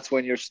 that's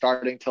when you're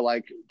starting to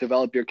like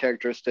develop your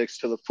characteristics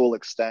to the full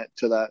extent,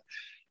 to that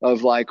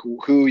of like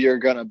who you're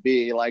gonna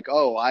be. Like,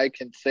 oh, I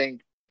can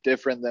think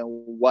different than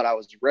what I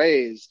was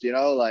raised,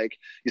 like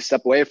you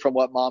step away from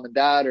what mom and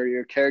dad or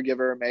your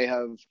caregiver may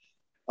have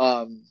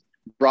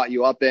brought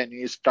you up in, and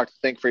you start to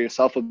think for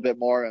yourself a bit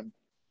more. And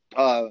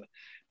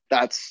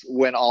that's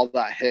when all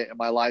that hit and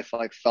my life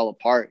like fell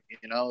apart.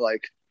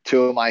 Like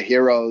two of my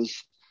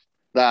heroes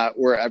that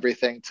were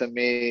everything to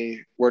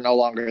me were no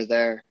longer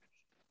there.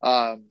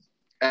 Um,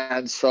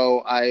 and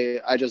so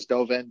I just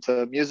dove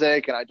into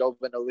music, and I dove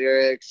into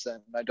lyrics,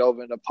 and I dove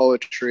into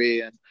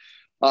poetry.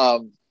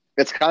 And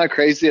it's kind of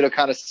crazy to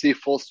kind of see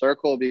full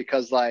circle,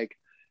 because like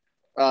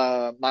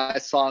my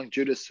song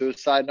Judas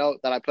Suicide Note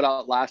that I put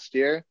out last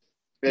year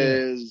Yeah.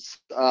 is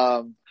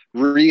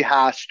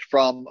rehashed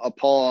from a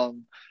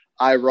poem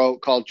I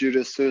wrote called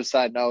Judas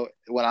Suicide Note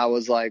when I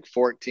was like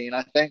 14,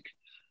 I think.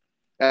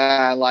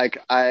 And like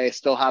I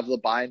still have the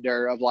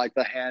binder of like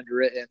the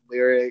handwritten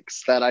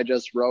lyrics that I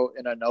just wrote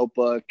in a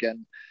notebook.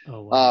 And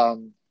Oh wow.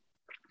 um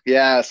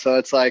yeah, so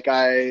it's like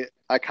I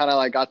kind of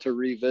like got to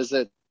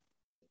revisit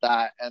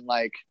that and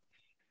like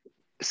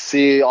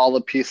see all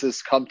the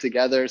pieces come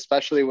together,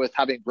 especially with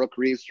having Brooke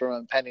Reeves from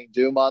Impending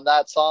Doom on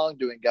that song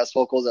doing guest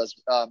vocals as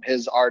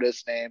his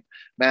artist name,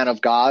 Man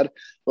of God.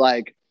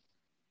 Like,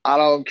 I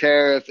don't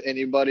care if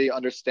anybody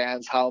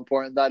understands how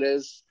important that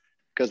is,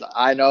 because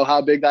I know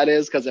how big that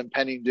is, because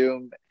Impending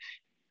Doom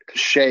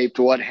shaped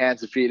what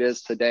Hands and Feet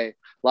is today.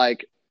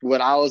 Like,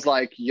 when I was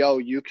like, yo,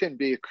 you can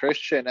be a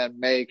Christian and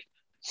make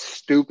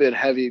stupid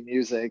heavy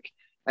music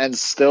and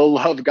still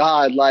love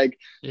God. Like,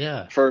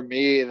 Yeah. for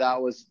me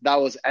that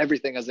was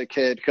everything as a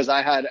kid, because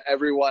I had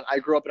everyone. I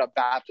grew up in a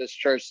Baptist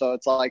church, so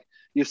it's like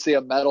you see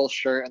a metal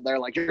shirt and they're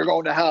like, you're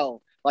going to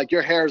hell, like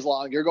your hair's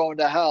long, you're going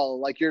to hell,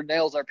 like your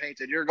nails are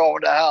painted, you're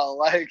going to hell.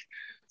 Like,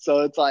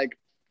 so it's like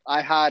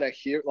I had a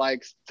hero.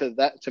 Like,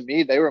 to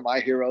me they were my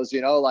heroes,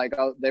 like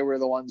they were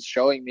the ones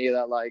showing me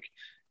that like,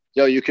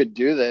 yo, you could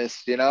do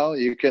this,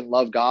 you can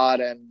love God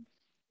and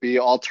be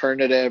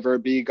alternative or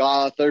be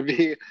goth or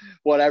be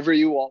whatever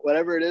you want,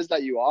 whatever it is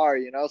that you are,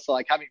 so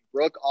like having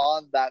Brooke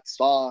on that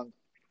song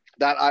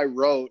that I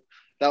wrote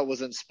that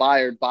was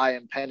inspired by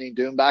Impending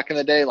Doom back in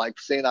the day, like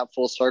seeing that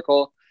full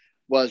circle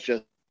was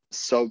just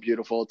so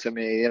beautiful to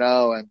me,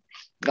 and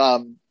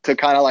to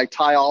kind of like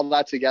tie all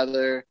that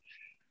together.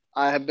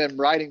 I have been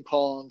writing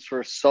poems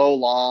for so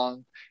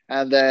long.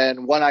 And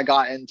then when I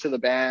got into the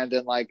band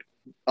in like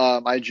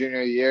my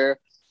junior year,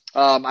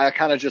 I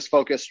kind of just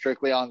focused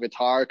strictly on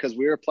guitar, because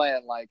we were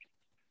playing like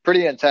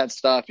pretty intense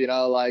stuff,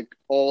 like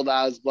old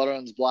as Blood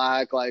Runs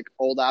Black, like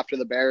old After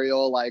the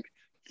Burial, like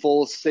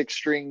full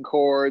 6-string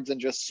chords and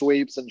just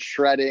sweeps and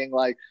shredding.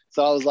 Like,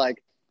 so I was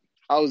like,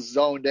 I was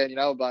zoned in,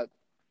 but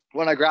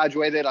when I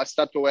graduated, I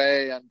stepped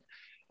away, and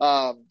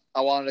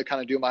I wanted to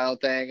kind of do my own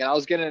thing. And I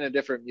was getting into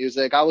different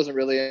music. I wasn't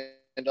really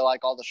into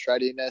like all the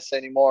shreddiness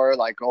anymore,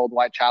 like old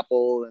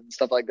Whitechapel and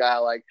stuff like that,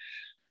 like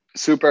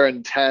super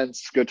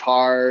intense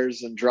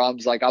guitars and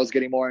drums. Like I was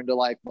getting more into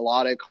like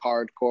melodic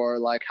hardcore,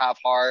 like Half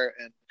Heart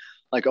and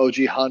like OG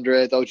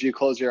 100th, OG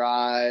Close Your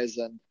Eyes.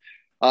 And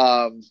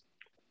um,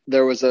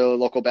 there was a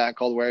local band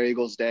called Where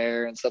Eagles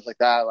Dare and stuff like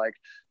that. Like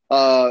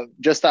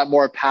just that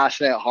more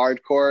passionate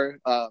hardcore.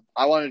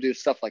 I wanted to do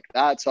stuff like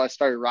that. So I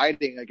started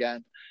writing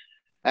again.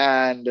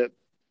 And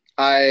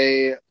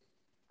I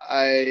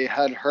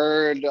had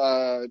heard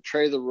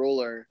Trey the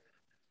Ruler,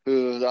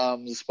 who's a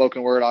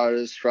spoken word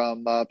artist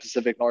from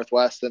Pacific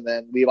Northwest, and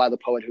then Levi the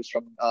Poet, who's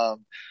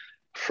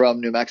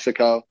from New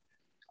Mexico.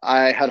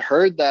 I had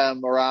heard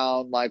them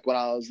around like when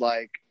I was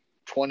like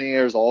 20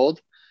 years old,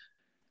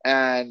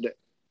 and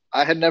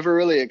I had never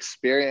really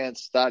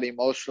experienced that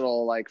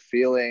emotional like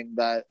feeling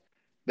that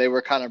they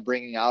were kind of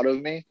bringing out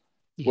of me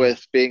Yeah.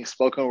 with being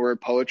spoken word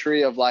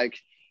poetry of like,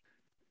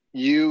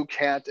 you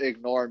can't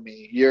ignore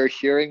me. You're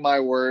hearing my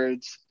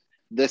words.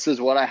 This is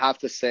what I have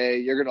to say.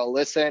 You're going to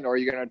listen or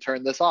you're going to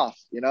turn this off,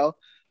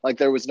 Like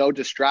there was no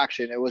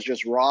distraction. It was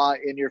just raw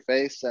in your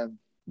face. And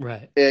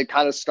Right. it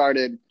kind of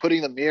started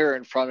putting the mirror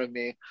in front of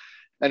me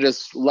and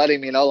just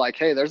letting me know like,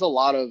 hey, there's a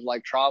lot of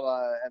like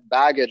trauma and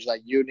baggage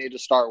that you need to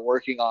start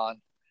working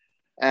on.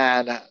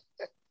 And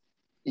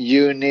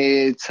you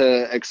need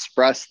to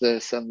express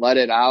this and let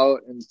it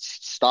out and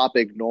stop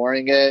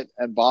ignoring it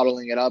and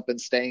bottling it up and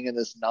staying in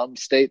this numb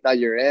state that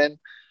you're in.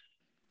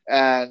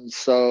 And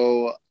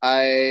so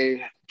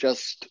I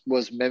just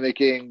was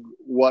mimicking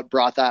what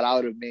brought that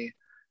out of me.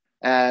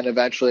 And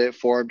eventually it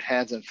formed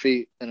Hands and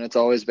Feet. And it's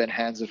always been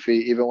Hands and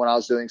Feet, even when I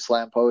was doing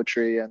slam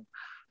poetry and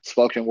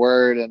spoken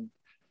word. And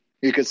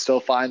you could still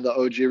find the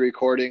OG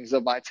recordings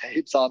of my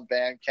tapes on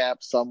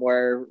Bandcamp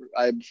somewhere,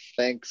 I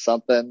think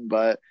something.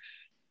 But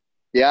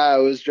yeah,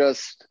 it was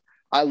just,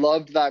 I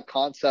loved that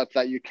concept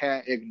that you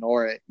can't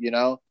ignore it,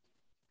 Yeah.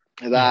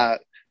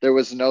 that there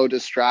was no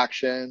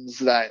distractions,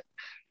 that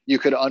you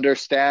could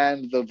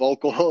understand the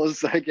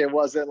vocals. Like it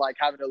wasn't like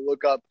having to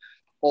look up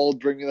old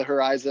Bring Me the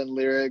Horizon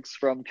lyrics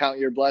from Count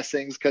Your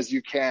Blessings, because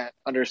you can't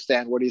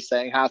understand what he's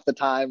saying half the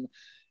time.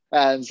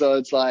 And so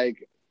it's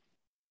like,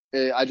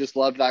 I just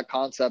love that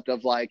concept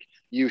of like,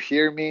 you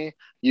hear me,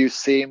 you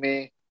see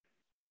me,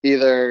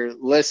 either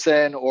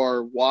listen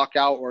or walk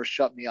out or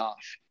shut me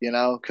off,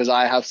 because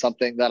I have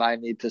something that I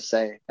need to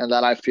say and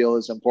that I feel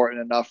is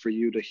important enough for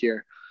you to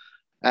hear.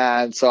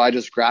 And so I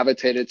just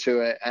gravitated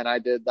to it. And I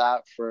did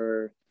that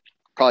for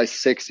probably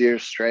 6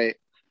 years straight,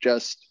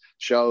 just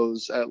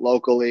shows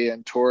locally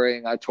and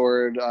touring. I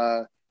toured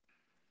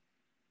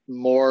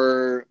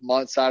more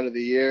months out of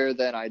the year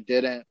than I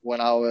didn't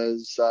when I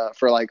was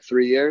for like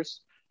 3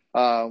 years.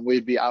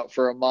 We'd be out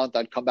for a month.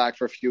 I'd come back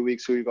for a few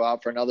weeks. We'd go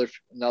out for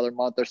another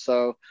month or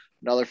so,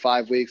 another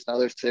 5 weeks,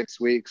 another 6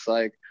 weeks.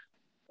 Like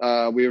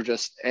we were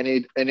just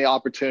any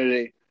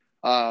opportunity.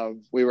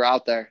 We were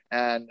out there,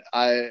 and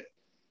I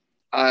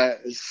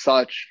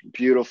such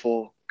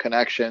beautiful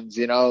connections,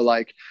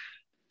 like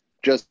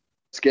just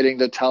getting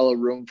to tell a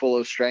room full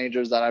of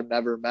strangers that I've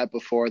never met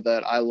before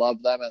that I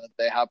love them and that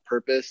they have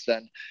purpose.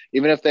 And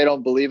even if they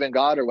don't believe in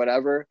God or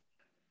whatever,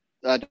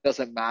 that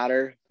doesn't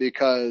matter,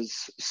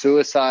 because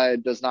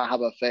suicide does not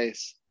have a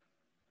face.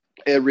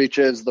 It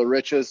reaches the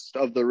richest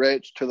of the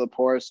rich to the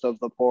poorest of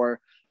the poor.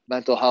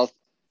 Mental health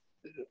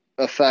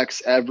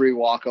affects every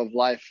walk of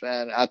life.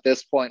 And at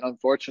this point,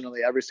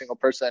 unfortunately, every single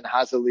person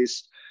has at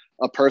least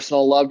a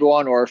personal loved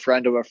one or a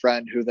friend of a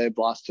friend who they've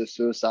lost to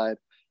suicide.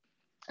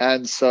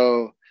 And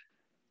so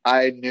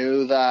I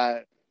knew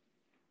that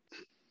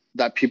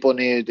people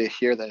needed to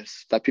hear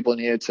this, that people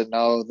needed to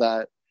know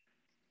that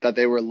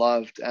they were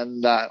loved,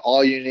 and that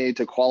all you need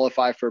to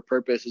qualify for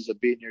purpose is a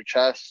beat in your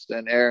chest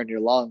and air in your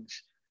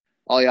lungs.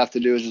 All you have to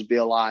do is just be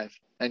alive,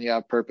 and you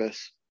have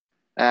purpose.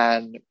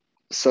 And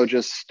so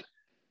just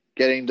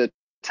getting to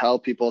tell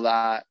people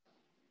that,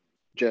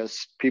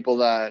 just people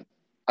that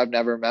I've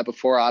never met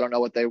before, I don't know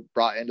what they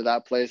brought into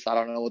that place. I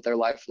don't know what their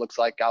life looks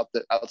like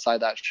outside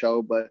that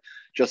show, but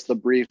just the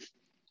brief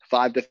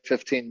 5 to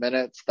 15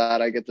 minutes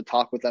that I get to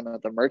talk with them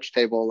at the merch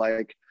table,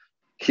 like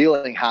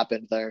healing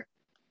happened there.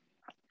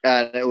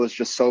 And it was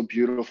just so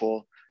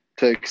beautiful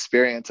to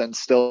experience. And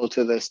still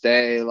to this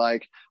day,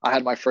 like I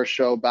had my first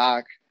show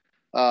back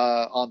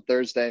on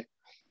Thursday,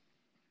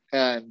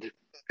 and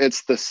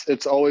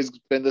it's always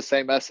been the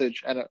same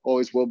message, and it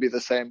always will be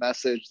the same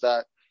message,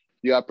 that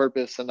you have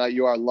purpose and that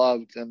you are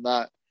loved and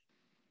that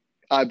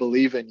I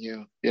believe in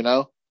you,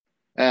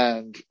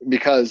 and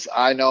because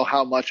I know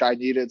how much I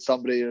needed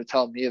somebody to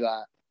tell me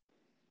that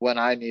when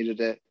I needed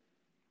it.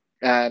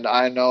 And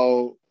I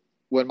know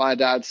when my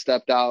dad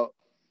stepped out,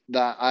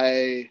 that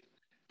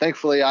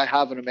thankfully I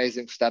have an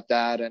amazing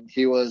stepdad, and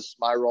he was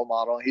my role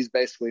model. He's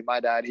basically my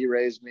dad. He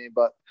raised me,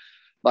 but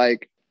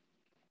like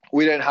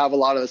we didn't have a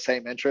lot of the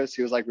same interests.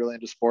 He was like really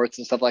into sports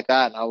and stuff like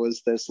that. And I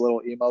was this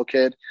little emo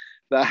kid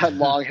that had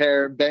long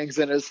hair, bangs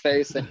in his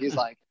face. And he's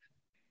like,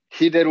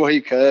 he did what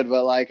he could,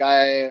 but like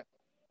I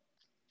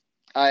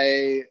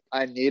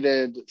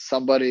needed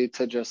somebody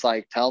to just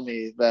like tell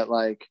me that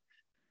like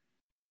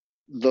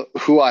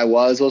who I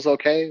was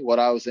okay, what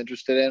I was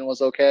interested in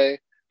was okay,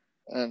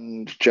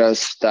 and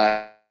just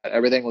that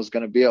everything was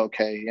going to be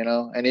okay,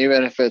 and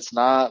even if it's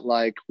not,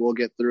 like we'll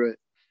get through it.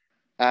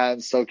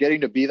 And so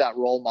getting to be that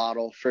role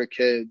model for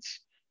kids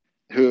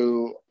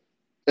who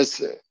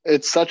it's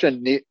such a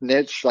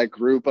niche like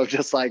group of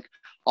just like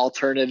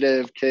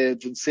alternative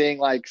kids, and seeing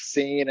like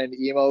scene and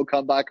emo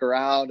come back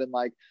around, and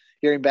like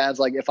hearing bands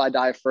like If I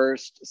Die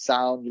First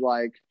sound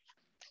like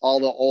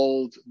all the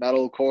old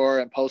metalcore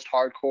and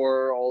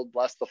post-hardcore, old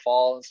Bless the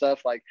Fall and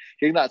stuff, like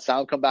hearing that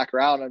sound come back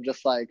around, I'm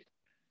just like,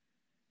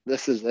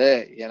 this is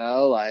it,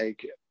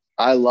 like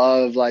I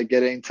love like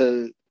getting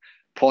to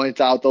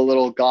point out the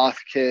little goth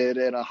kid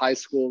in a high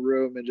school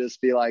room and just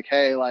be like,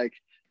 hey, like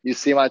you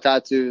see my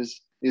tattoos,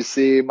 you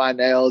see my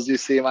nails, you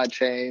see my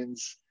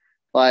chains,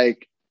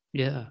 like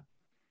yeah,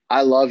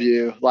 I love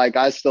you, like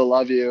I still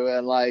love you.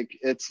 And like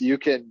you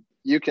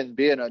can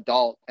be an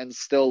adult and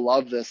still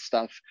love this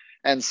stuff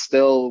and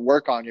still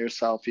work on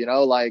yourself,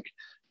 like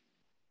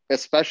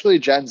especially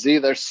Gen Z,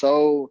 they're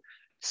so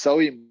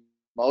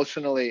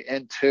emotionally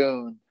in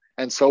tune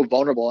and so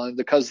vulnerable. And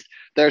because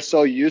they're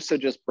so used to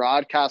just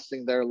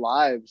broadcasting their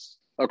lives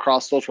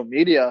across social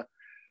media,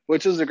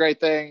 which is a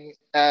great thing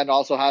and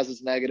also has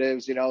its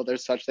negatives,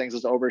 there's such things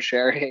as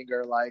oversharing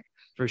or like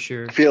for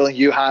sure feeling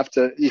you have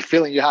to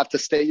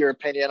state your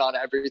opinion on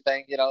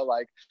everything,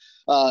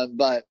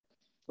 but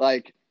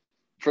like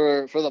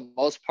for the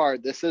most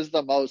part, this is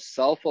the most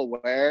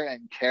self-aware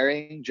and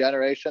caring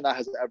generation that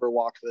has ever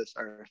walked this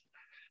earth.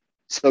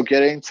 So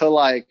getting to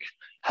like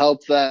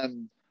help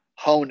them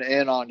hone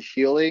in on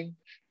healing,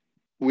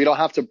 we don't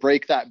have to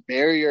break that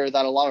barrier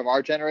that a lot of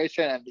our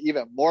generation, and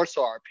even more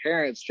so our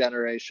parents'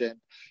 generation,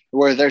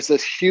 where there's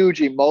this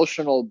huge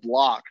emotional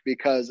block,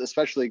 because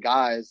especially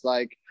guys,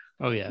 like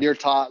you're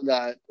taught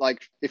that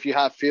like if you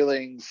have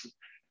feelings,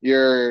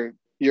 you're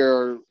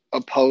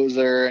a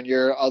poser, and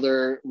your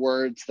other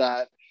words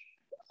that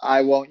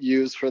I won't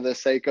use for the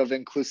sake of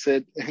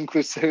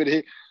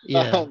inclusivity.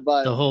 Yeah,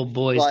 but the whole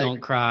boys like,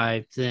 don't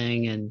cry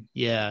thing, and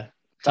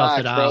tough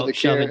it facts, bro. out, The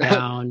shove Cure. it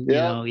down,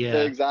 Yep, yeah.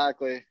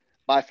 exactly.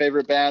 My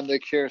favorite band, The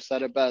Cure,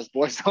 said it best.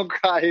 Boys don't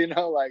cry,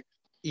 like.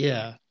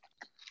 Yeah.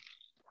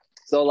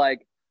 So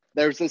like,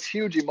 there's this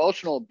huge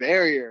emotional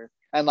barrier,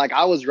 and like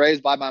I was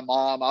raised by my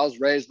mom. I was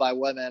raised by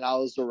women. I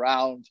was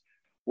around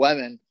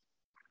women,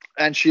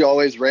 and she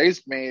always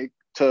raised me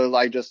to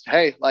like just,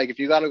 hey, like if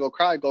you gotta go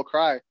cry, go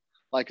cry.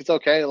 Like it's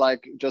okay.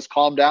 Like just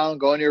calm down,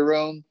 go in your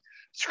room,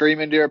 scream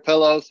into your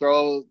pillow,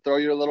 throw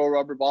your little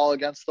rubber ball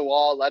against the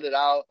wall, let it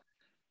out.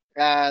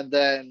 And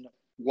then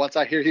once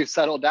I hear you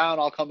settle down,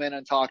 I'll come in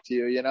and talk to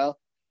you, you know,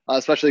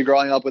 especially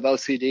growing up with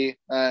OCD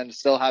and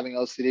still having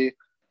OCD.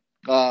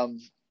 Um,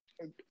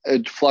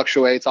 it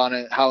fluctuates on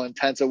it, how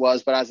intense it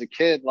was. But as a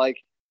kid, like,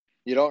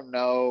 you don't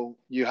know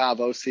you have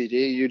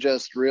OCD. You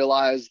just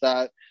realize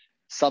that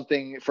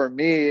something, for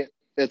me,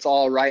 it's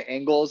all right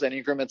angles and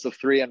increments of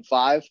 3 and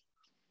 5.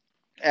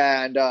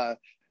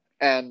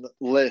 And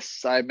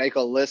lists. I make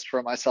a list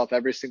for myself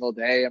every single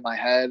day in my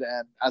head.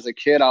 And as a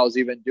kid, I was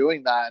even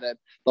doing that. And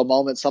the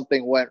moment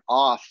something went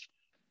off,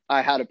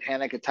 I had a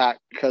panic attack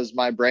because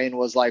my brain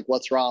was like,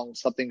 what's wrong?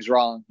 Something's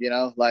wrong, you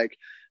know, like,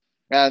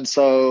 and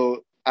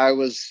so I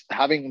was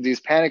having these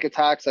panic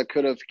attacks that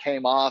could have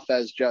came off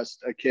as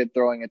just a kid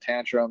throwing a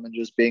tantrum and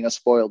just being a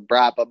spoiled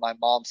brat. But my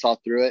mom saw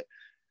through it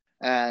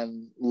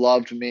and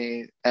loved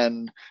me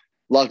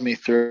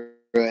through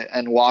it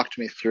and walked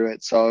me through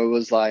it. So it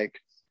was like,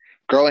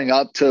 growing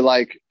up to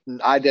like,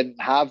 I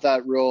didn't have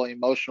that real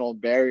emotional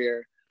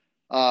barrier,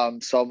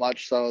 so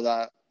much so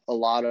that a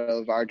lot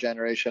of our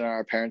generation and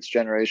our parents'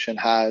 generation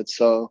had.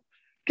 So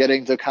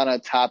getting to kind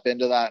of tap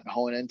into that and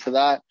hone into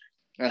that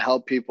and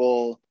help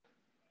people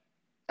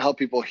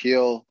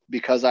heal,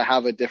 because I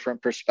have a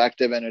different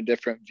perspective and a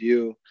different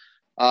view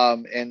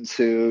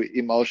into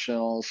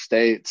emotional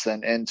states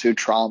and into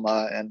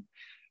trauma, and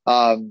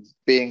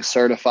being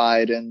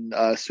certified in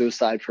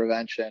suicide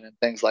prevention and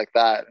things like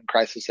that, and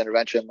crisis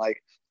intervention.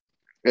 Like,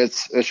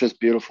 it's just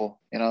beautiful,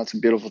 you know, it's a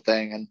beautiful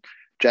thing. And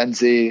Gen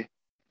Z,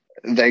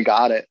 they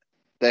got it,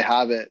 they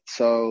have it.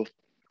 So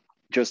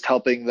just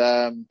helping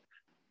them,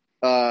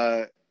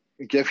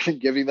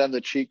 giving them the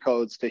cheat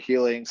codes to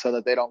healing so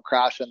that they don't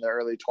crash in their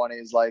early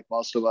 20s like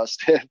most of us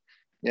did,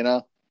 you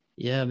know?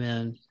 Yeah,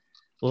 man.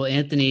 Well,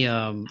 Anthony,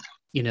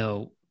 you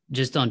know,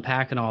 just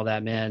unpacking all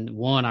that, man.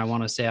 One, I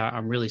want to say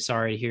I'm really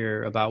sorry to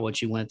hear about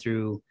what you went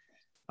through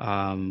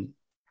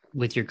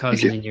with your Thank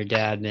cousin you. and your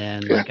dad,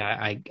 man. Yeah.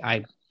 Like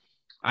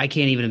I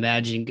can't even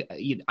imagine.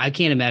 I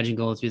can't imagine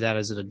going through that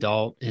as an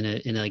adult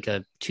in like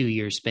a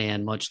 2-year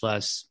span, much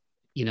less,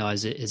 you know,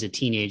 as a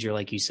teenager,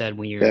 like you said,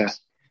 when Yeah.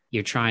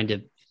 you're trying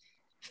to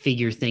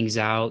figure things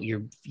out.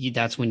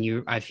 That's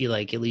when I feel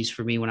like, at least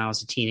for me, when I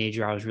was a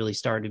teenager, I was really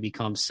starting to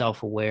become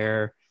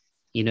self-aware,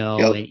 you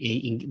know, Yep.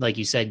 and like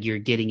you said, you're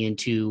getting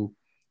into,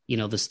 you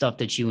know, the stuff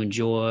that you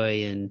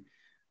enjoy.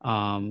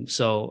 And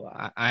so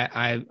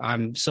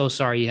I'm so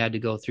sorry you had to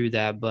go through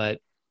that, but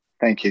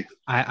Thank you.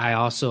 I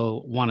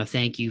also want to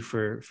thank you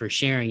for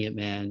sharing it,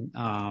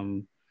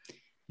 man.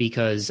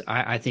 Because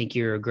I think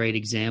you're a great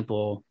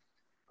example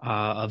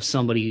of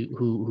somebody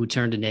who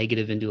turned a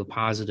negative into a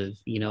positive,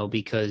 you know,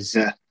 because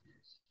Yeah.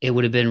 it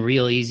would have been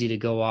real easy to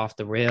go off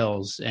the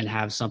rails and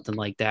have something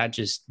like that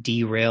just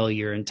derail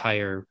your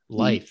entire Mhm.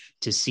 life.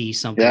 To see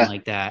something Yeah.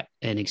 like that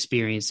and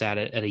experience that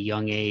at a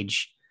young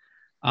age,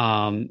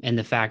 and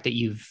the fact that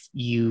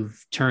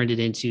you've turned it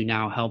into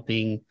now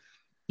helping,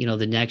 you know,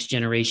 the next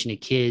generation of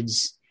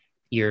kids.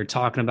 You're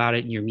talking about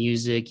it in your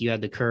music. You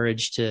had the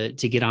courage to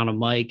get on a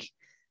mic,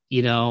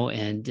 you know,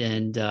 and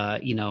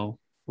you know,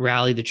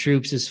 rally the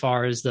troops as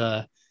far as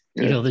the,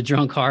 you Yeah. know, the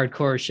drunk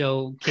hardcore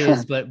show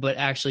kids, but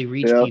actually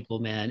reach Yep. people,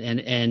 man.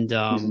 And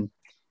Mhm.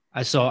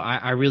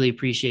 I really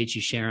appreciate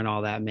you sharing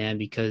all that, man,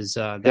 because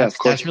Yeah, of that's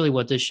course. really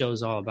what this show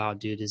is all about,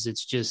 dude. Is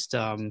it's just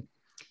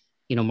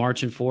you know,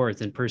 marching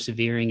forth and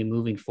persevering and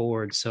moving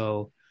forward.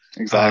 So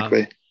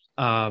Exactly.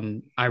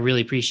 um, I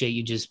really appreciate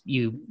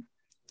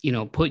you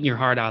know, putting your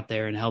heart out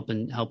there and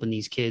helping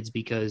these kids,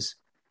 because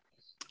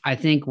I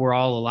think we're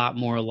all a lot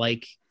more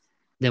alike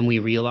than we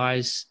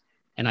realize.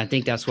 And I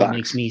think that's what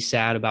makes Facts. me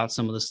sad about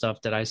some of the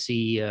stuff that I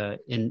see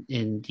in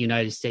the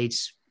United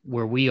States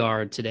where we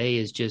are today.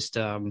 Is just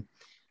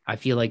I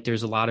feel like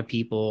there's a lot of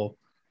people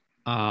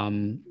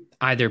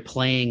either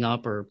playing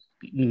up or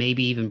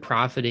maybe even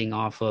profiting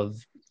off of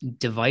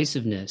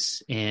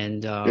divisiveness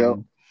and Yep.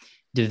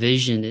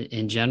 division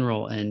in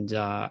general. And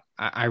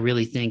I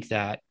really think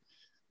that,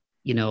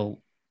 you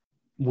know,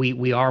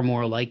 we are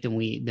more alike than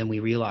we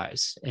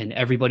realize, and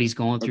everybody's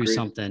going through Agreed.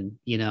 something,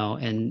 you know,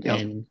 Yep.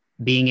 and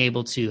being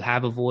able to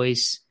have a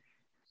voice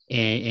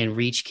and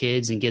reach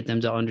kids and get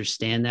them to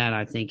understand that,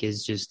 I think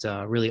is just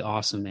really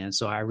awesome, man.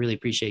 So I really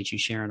appreciate you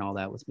sharing all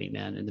that with me,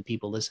 man, and the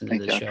people listening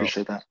to Thank this you. I show.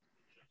 appreciate that.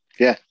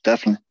 Yeah,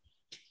 definitely.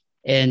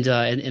 And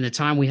in the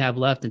time we have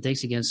left, and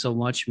thanks again so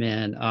much,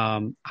 man.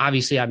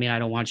 Obviously, I mean, I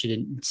don't want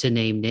you to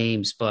name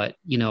names, but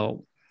you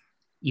know,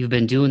 you've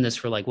been doing this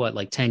for like what,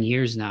 like 10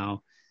 years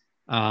now.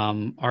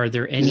 Are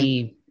there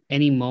Mhm.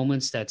 any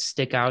moments that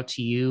stick out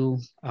to you,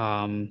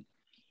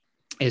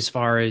 as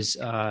far as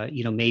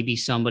you know, maybe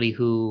somebody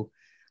who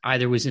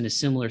either was in a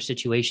similar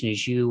situation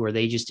as you, or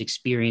they just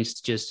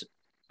experienced just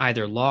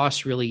either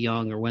loss really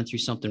young or went through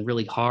something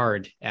really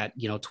hard at,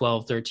 you know,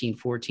 12, 13,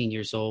 14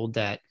 years old,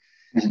 that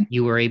Mhm.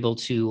 you were able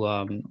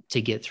to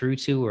get through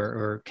to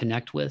or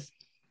connect with?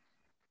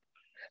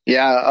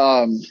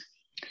 Yeah.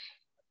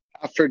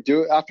 After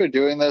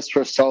doing this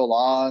for so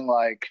long,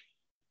 like,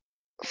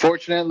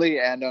 fortunately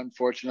and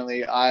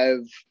unfortunately,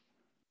 I've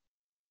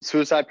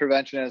suicide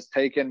prevention has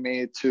taken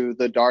me to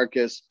the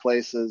darkest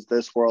places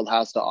this world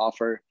has to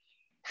offer,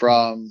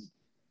 from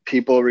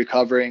people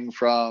recovering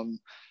from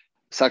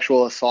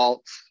sexual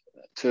assault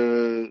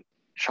to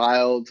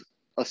child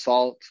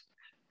assault,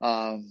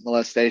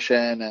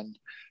 molestation and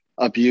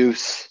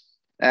abuse,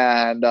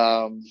 and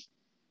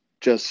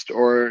just,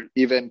 or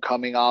even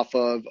coming off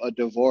of a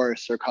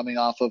divorce or coming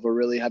off of a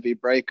really heavy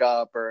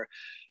breakup, or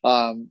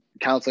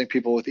counseling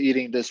people with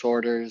eating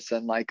disorders,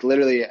 and like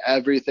literally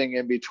everything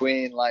in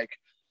between. Like,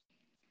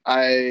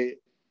 I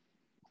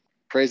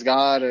praise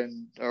God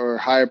and or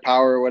higher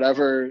power,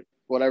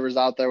 whatever's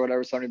out there,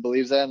 whatever somebody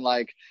believes in.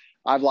 Like,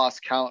 I've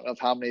lost count of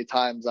how many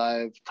times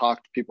I've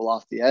talked people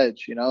off the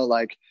edge,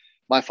 like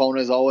my phone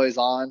is always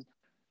on.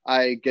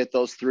 I get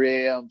those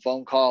 3 a.m.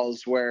 phone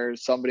calls where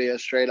somebody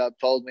has straight up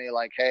told me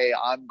like, hey,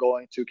 I'm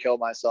going to kill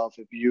myself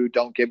if you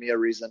don't give me a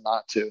reason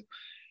not to.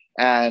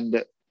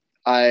 And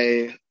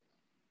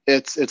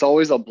it's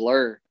always a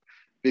blur,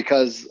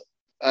 because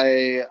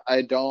I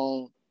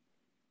don't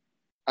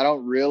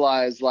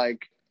realize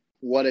like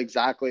what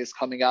exactly is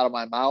coming out of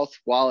my mouth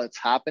while it's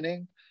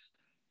happening.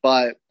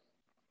 But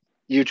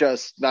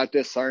that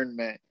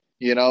discernment,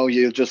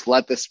 you just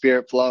let the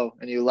spirit flow,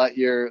 and you let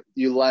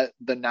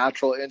the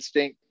natural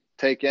instinct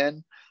take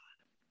in.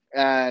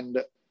 And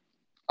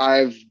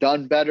I've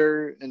done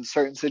better in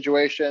certain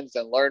situations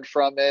and learned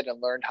from it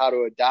and learned how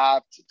to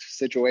adapt to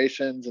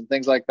situations and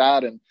things like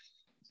that.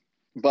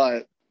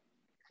 But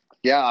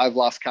yeah, I've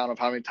lost count of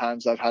how many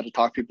times I've had to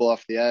talk people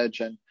off the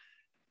edge, and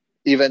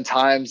even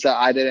times that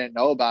I didn't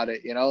know about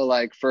it,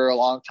 like for a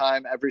long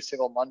time, every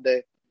single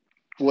Monday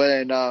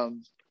when,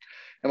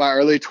 in my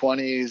early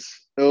 20s,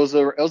 it was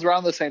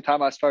around the same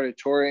time I started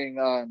touring.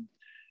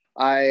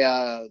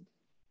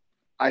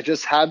 I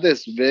just had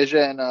this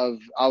vision of,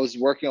 I was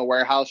working a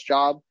warehouse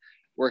job,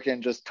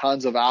 working just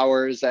tons of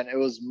hours, and it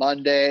was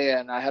Monday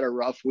and I had a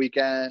rough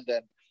weekend,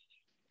 and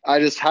I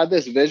just had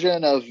this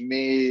vision of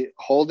me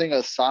holding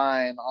a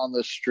sign on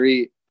the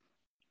street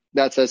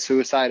that says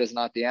suicide is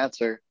not the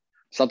answer.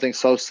 Something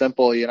so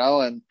simple,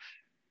 and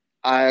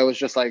I was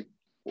just like,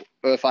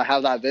 if I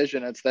have that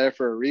vision, it's there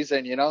for a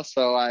reason,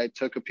 So I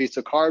took a piece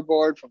of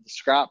cardboard from the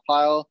scrap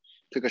pile,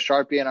 took a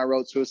Sharpie, and I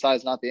wrote suicide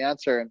is not the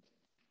answer. And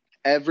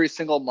every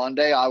single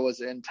Monday I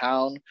was in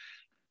town,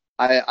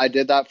 I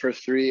did that for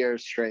 3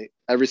 years straight.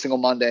 Every single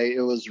Monday.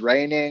 It was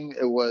raining.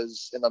 It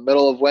was in the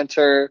middle of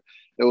winter.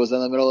 It was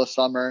in the middle of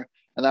summer.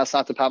 And that's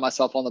not to pat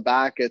myself on the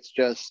back. It's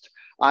just,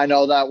 I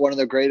know that one of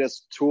the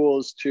greatest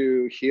tools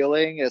to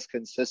healing is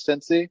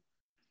consistency.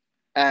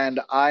 And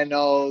I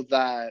know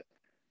that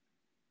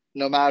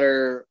no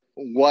matter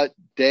what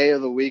day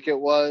of the week it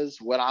was,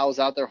 when I was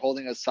out there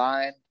holding a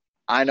sign,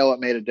 I know it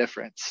made a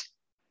difference.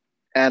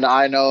 And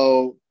I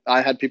know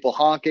I had people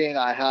honking.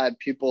 I had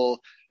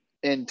people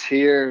in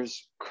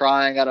tears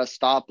crying at a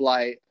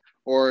stoplight,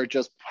 or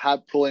just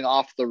pulling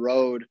off the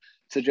road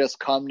to just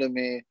come to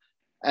me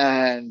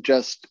and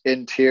just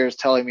in tears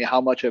telling me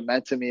how much it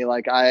meant to me.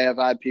 Like, I have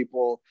had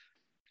people,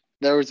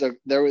 this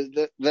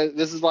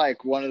is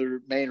like one of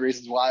the main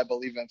reasons why I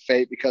believe in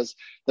fate, because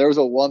there was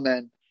a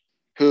woman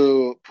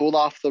who pulled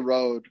off the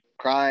road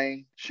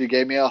crying. She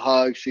gave me a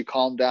hug. She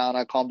calmed down.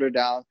 I calmed her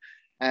down.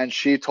 And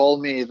she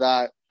told me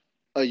that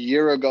a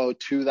year ago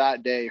to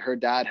that day, her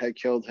dad had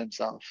killed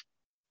himself.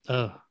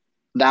 Oh.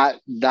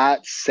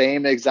 That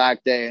same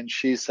exact day. And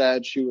she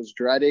said she was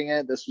dreading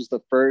it. This was the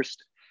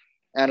first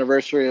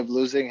anniversary of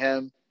losing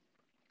him.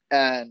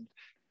 And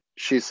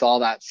she saw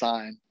that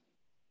sign.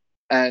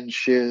 And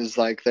she was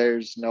like,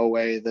 there's no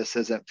way this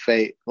isn't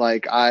fate.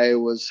 Like, I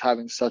was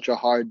having such a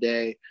hard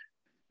day,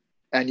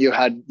 and you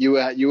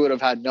would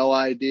have had no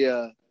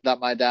idea that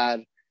my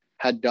dad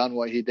had done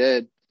what he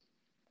did.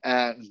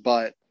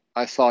 But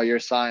I saw your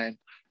sign,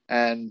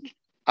 and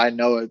I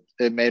know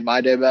it made my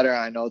day better.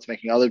 I know it's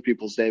making other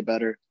people's day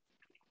better.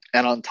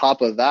 And on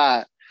top of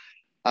that,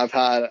 I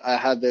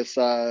had this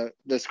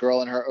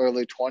girl in her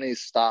early 20s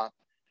stop,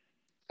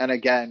 and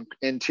again,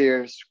 in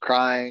tears,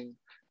 crying.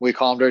 We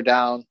calmed her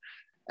down,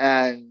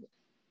 and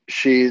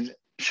she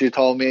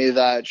told me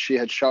that she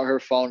had shut her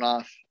phone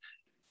off,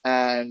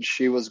 and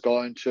she was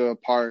going to a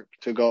park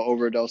to go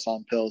overdose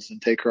on pills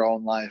and take her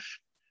own life.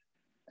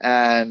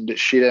 And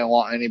she didn't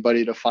want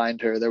anybody to find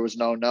her. There was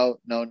no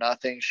note, no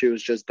nothing. She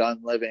was just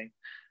done living.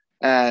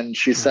 And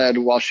she said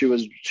while she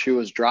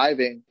was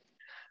driving,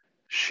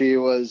 because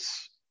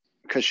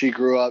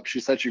she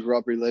said she grew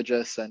up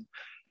religious, and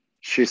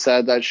she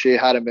said that she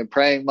hadn't been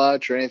praying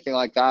much or anything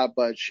like that,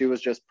 but she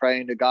was just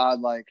praying to God,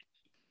 like,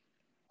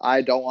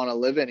 I don't want to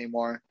live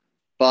anymore,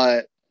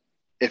 but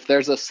if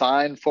there's a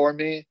sign for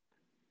me,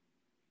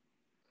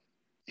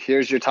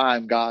 here's your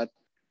time, God.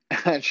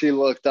 And she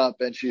looked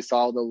up and she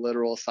saw the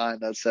literal sign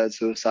that said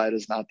suicide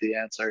is not the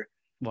answer.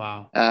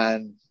 Wow.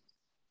 And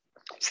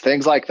it's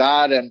things like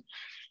that. And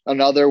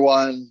another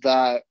one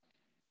that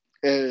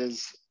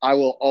I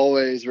will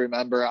always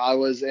remember, I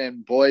was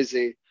in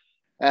Boise,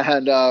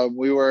 and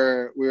we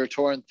were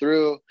touring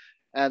through,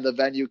 and the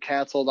venue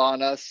canceled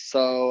on us.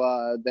 So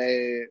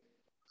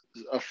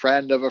a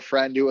friend of a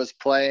friend who was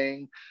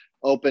playing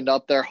opened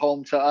up their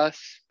home to us.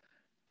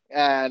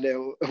 And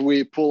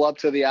we pull up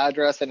to the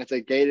address, and it's a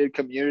gated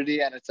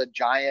community, and it's a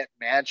giant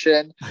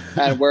mansion.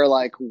 And we're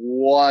like,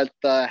 what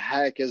the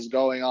heck is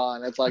going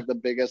on? It's like the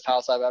biggest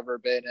house I've ever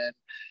been in.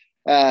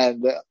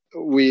 And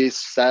we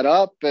set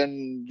up,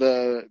 and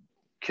the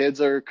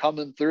kids are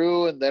coming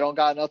through, and they don't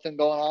got nothing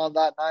going on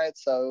that night.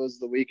 So it was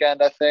the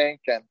weekend, I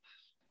think. And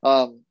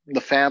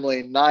the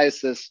family,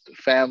 nicest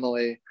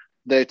family,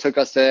 they took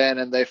us in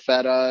and they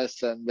fed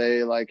us, and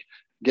they like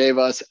gave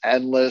us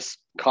endless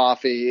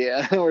coffee.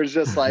 And it was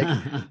just like,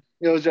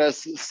 it was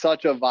just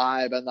such a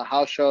vibe. And the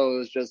house show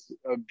was just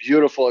a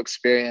beautiful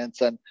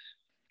experience. And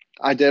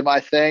I did my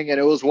thing, and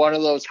it was one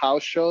of those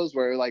house shows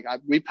where like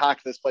we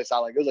packed this place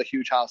out. Like, it was a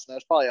huge house, and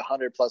there's probably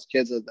 100+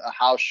 kids at a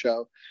house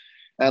show.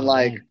 And Oh,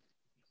 like, man.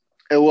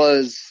 it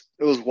was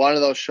one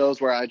of those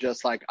shows where I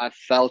just like, I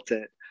felt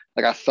it.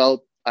 Like,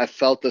 I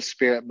felt the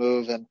spirit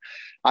move. And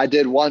I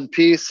did one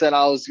piece, and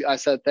I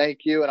said thank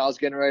you, and I was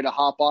getting ready to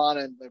hop on,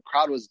 and the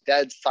crowd was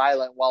dead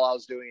silent while I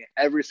was doing it.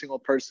 Every single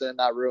person in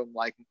that room,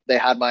 like, they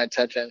had my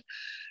attention.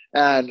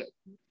 And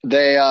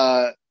they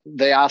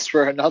asked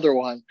for another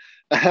one.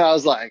 And I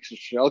was like,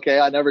 okay,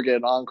 I never get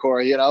an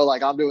encore,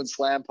 like, I'm doing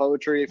slam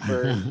poetry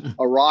for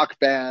a rock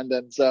band.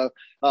 And so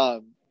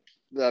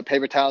the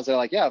paper towns are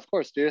like, yeah, of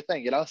course, do your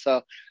thing,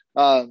 so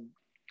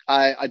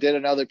I did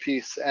another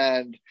piece,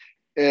 and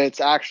it's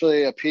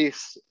actually a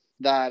piece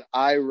that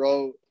I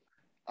wrote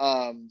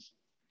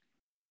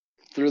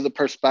through the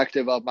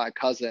perspective of my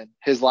cousin,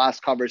 his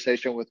last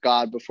conversation with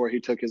God before he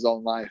took his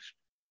own life.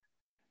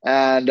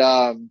 And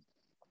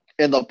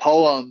in the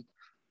poem,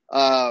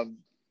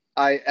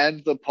 I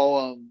end the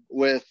poem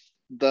with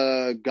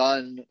the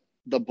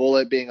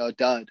bullet being a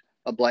dud,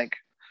 a blank.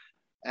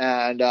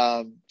 And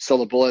so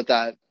the bullet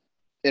that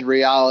in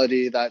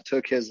reality that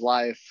took his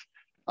life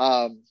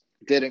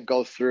didn't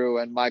go through,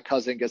 and my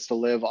cousin gets to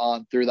live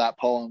on through that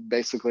poem,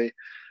 basically.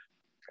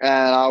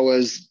 And I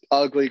was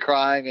ugly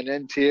crying and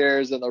in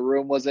tears, and the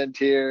room was in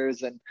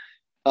tears. And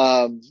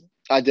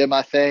I did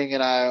my thing,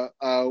 and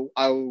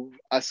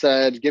I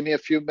said, give me a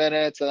few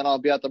minutes, and then I'll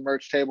be at the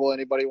merch table.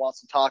 Anybody wants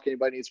to talk,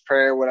 anybody needs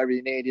prayer, whatever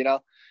you need,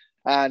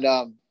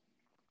 And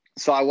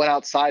so I went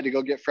outside to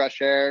go get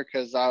fresh air,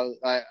 because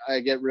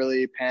I get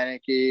really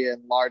panicky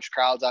in large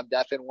crowds. I'm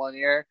deaf in one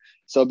ear,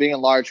 so being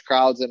in large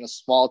crowds in a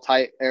small,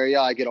 tight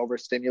area, I get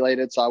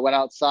overstimulated. So I went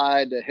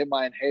outside to hit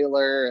my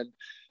inhaler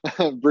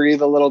and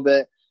breathe a little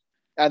bit.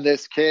 And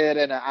this kid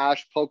in an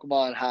Ash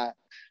Pokemon hat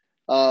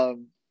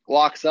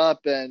walks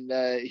up, and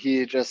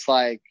he just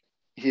like,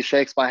 he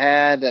shakes my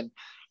hand, and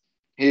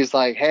he's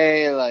like,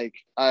 hey, like,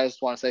 I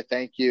just want to say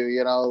thank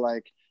you,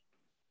 like,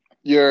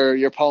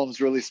 your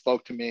poems really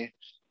spoke to me.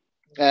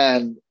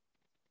 And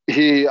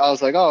I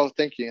was like, oh,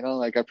 thank you,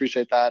 like, I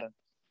appreciate that. And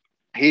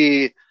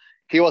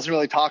he wasn't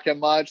really talking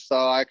much, so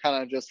I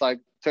kind of just like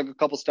took a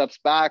couple steps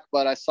back,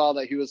 but I saw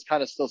that he was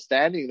kind of still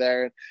standing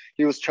there, and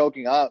he was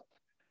choking up.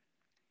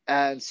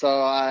 And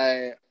so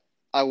I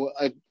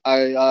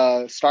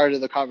started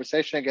the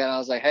conversation again. I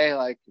was like, hey,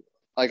 like,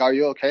 are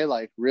you okay?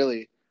 Like,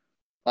 really,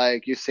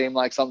 like, you seem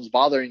like something's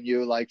bothering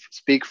you, like,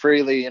 speak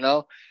freely,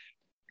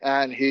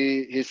 And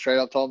he straight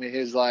up told me,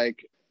 he's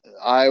like,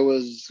 I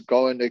was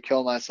going to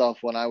kill myself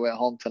when I went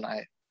home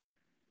tonight,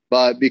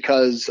 but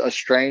because a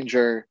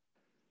stranger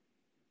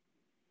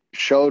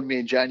showed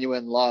me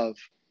genuine love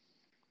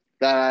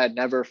that I had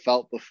never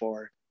felt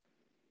before,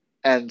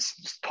 and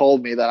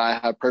told me that I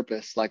have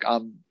purpose, like,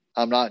 I'm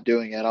not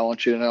doing it. I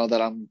want you to know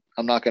that I'm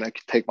not going to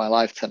take my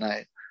life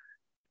tonight.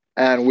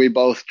 And we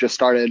both just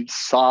started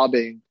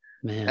sobbing,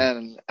 Man.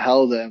 and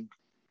held him,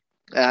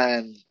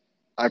 and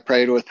I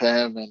prayed with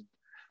him, and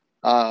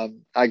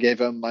I gave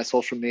him my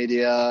social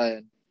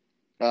media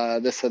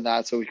and this and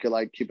that, so we could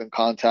like keep in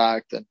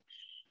contact.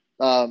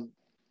 And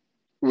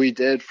we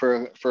did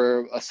for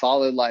a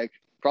solid, like,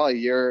 probably a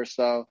year or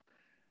so.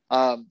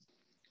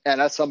 And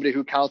as somebody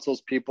who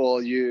counsels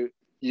people, you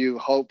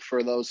hope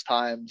for those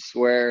times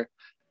where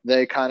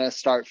they kind of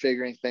start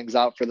figuring things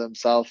out for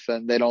themselves,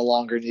 and they no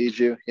longer need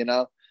you,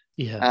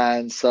 Yeah.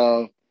 And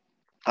so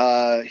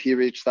he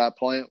reached that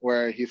point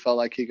where he felt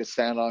like he could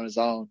stand on his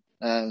own.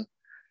 And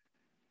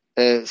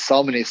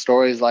so many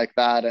stories like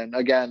that. And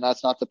again,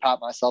 that's not to pat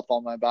myself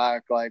on my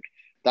back. Like,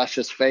 that's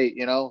just fate,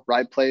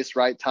 right place,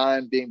 right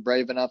time, being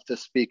brave enough to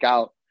speak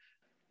out.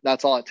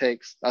 That's all it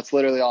takes. That's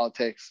literally all it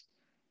takes.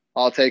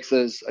 All it takes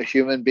is a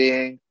human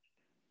being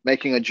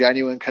making a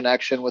genuine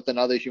connection with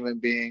another human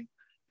being.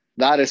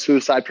 That is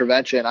suicide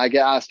prevention. I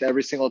get asked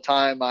every single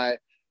time I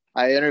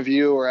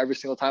interview, or every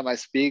single time I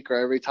speak, or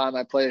every time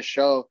I play a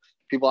show,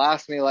 people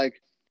ask me,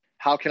 like,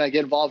 how can I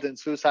get involved in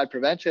suicide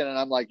prevention? And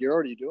I'm like, you're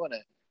already doing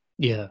it.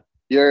 Yeah.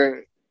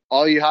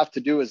 All you have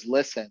to do is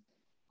listen.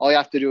 All you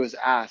have to do is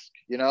ask,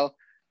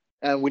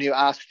 and when you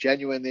ask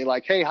genuinely,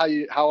 like, hey,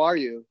 how are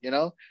you,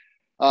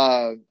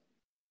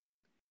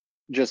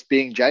 just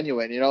being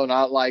genuine,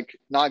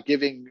 not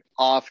giving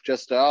off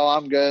just, oh,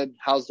 I'm good,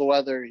 how's the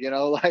weather,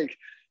 like,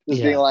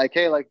 just being Yeah. like,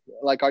 hey, like,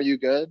 are you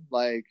good?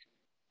 Like,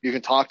 you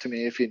can talk to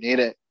me if you need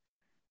it.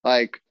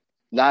 Like,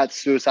 that's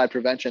suicide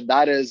prevention.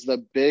 That is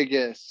the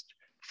biggest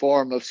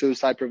form of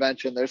suicide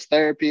prevention. There's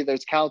therapy,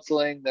 there's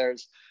counseling,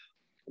 there's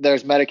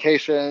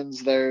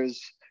medications,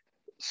 there's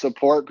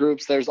support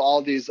groups, there's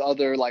all these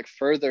other like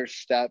further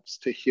steps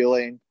to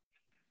healing.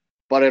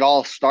 But it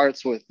all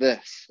starts with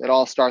this. It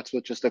all starts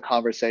with just a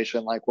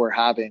conversation like we're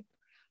having,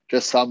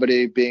 just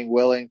somebody being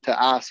willing to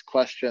ask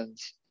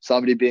questions,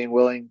 somebody being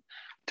willing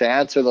to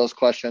answer those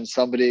questions,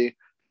 somebody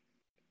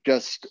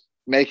just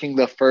making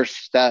the first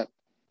step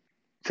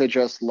to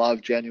just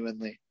love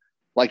genuinely.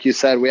 Like you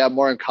said, we have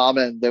more in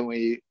common than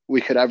we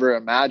could ever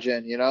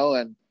imagine, you know.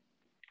 And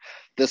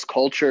this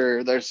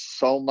culture, there's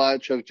so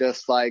much of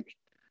just like,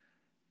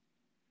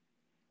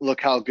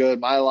 look how good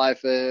my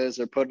life is,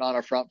 or putting on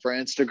a front for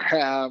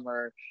Instagram,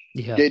 or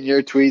getting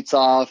your tweets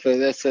off, or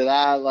this or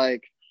that.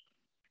 Like,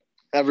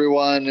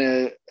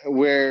 everyone,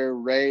 we're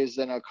raised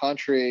in a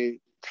country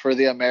for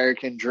the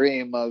American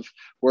dream of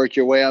work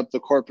your way up the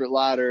corporate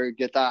ladder,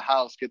 get that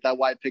house, get that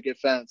white picket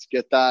fence,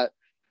 get that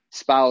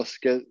spouse,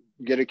 get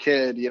a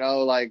kid, you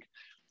know, like.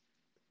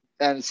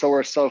 And so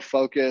we're so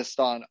focused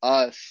on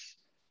us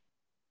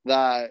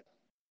that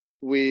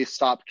we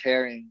stop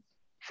caring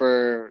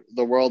for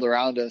the world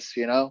around us,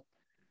 you know.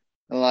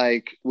 And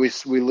like we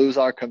lose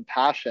our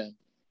compassion.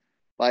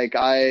 Like,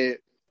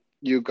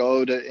 you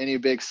go to any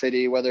big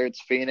city, whether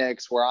it's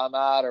Phoenix where I'm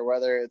at, or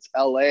whether it's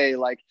LA,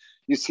 like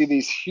you see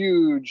these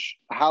huge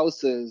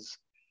houses,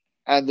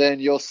 and then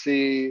you'll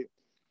see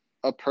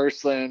a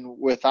person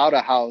without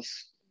a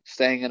house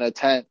staying in a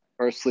tent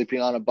or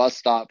sleeping on a bus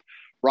stop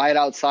right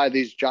outside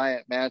these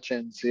giant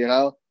mansions, you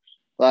know.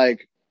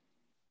 Like,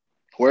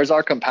 where's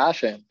our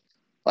compassion?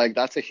 Like,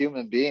 that's a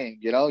human being,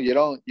 you know. You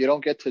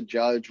don't get to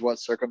judge what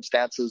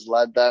circumstances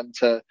led them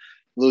to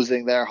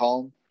losing their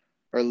home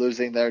or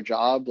losing their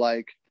job.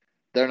 Like,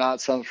 they're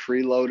not some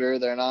freeloader.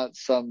 They're not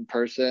some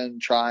person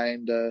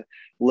trying to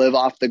live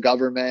off the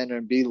government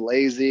and be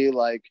lazy.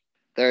 Like,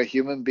 they're a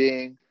human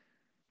being,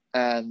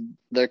 and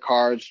their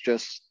cards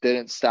just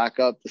didn't stack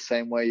up the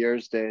same way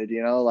yours did,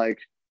 you know. Like,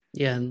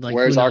 yeah, and like,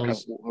 where's who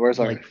knows,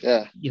 our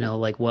yeah, you know,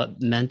 like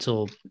what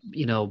mental,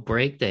 you know,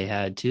 break they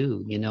had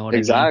too, you know what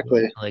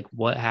exactly. I mean? Like,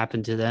 what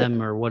happened to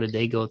them, or what did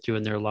they go through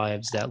in their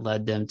lives that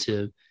led them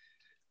to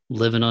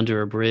living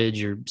under a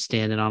bridge or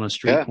standing on a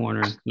street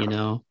corner, you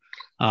know?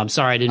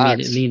 Sorry, I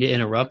didn't mean to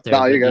interrupt there,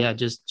 no, but you're good. yeah,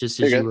 just You're as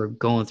you good. were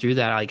going through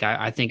that, like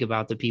I think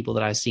about the people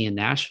that I see in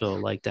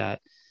Nashville like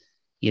that,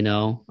 you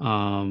know,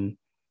 and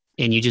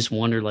you just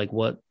wonder like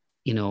what,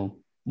 you know,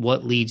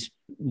 what leads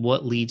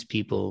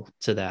people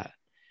to that.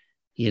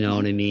 You know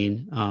what I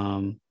mean?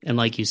 And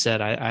like you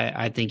said,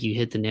 I think you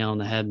hit the nail on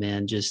the head,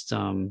 man. Just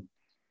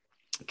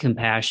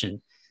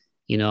compassion.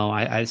 You know,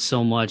 I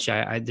so much,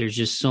 there's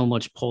just so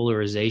much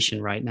polarization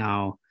right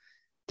now.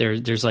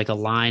 There's like a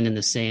line in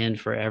the sand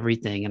for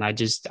everything. And I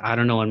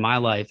don't know, in my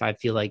life, I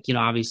feel like, you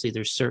know, obviously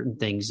there's certain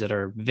things that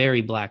are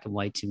very black and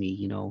white to me,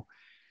 you know,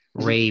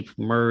 rape,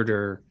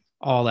 murder,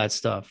 all that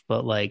stuff.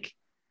 But like,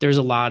 there's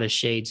a lot of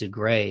shades of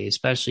gray,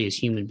 especially as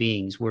human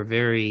beings. We're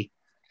very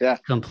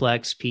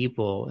complex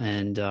people.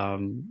 And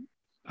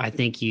I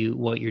think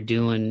what you're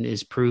doing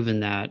is proving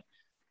that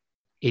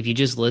if you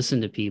just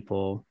listen to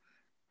people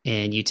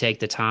and you take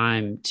the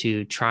time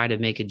to try to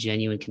make a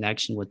genuine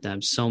connection with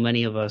them, so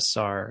many of us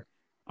are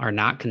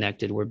not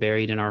connected. We're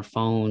buried in our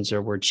phones,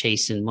 or we're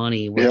chasing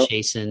money. We're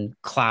chasing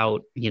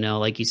clout, you know,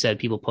 like you said,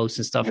 people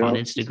posting stuff on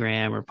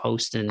Instagram or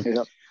posting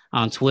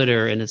on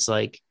Twitter. And it's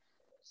like,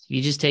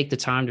 you just take the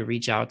time to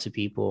reach out to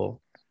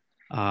people.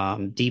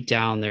 Deep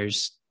down,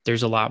 there's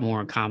a lot more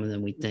in common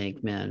than we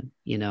think, man,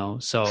 you know?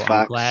 So Facts.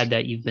 I'm glad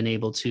that you've been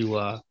able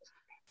to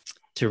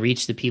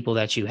reach the people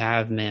that you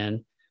have,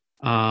 man.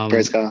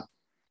 Praise God.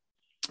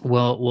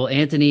 Well,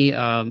 Anthony,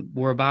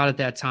 we're about at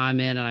that time,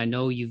 man. And I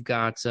know you've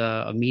got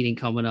a meeting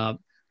coming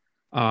up.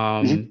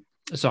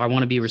 So I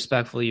want to be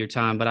respectful of your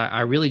time, but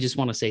I really just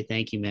want to say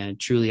thank you, man.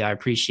 Truly, I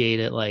appreciate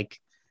it. Like,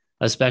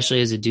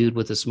 especially as a dude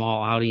with a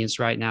small audience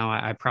right now,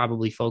 I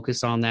probably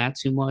focus on that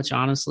too much,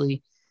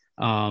 honestly.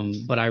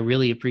 But I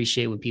really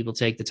appreciate when people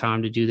take the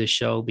time to do this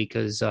show,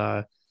 because,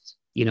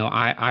 you know,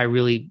 I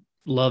really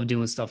love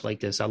doing stuff like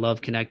this. I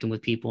love connecting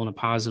with people in a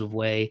positive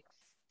way,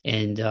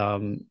 and,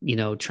 you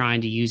know,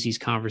 trying to use these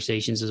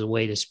conversations as a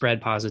way to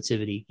spread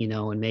positivity, you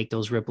know, and make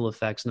those ripple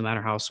effects, no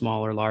matter how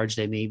small or large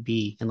they may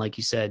be. And like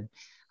you said,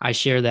 I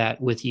share that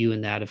with you,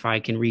 in that if I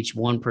can reach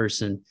one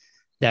person,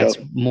 that's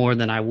more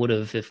than I would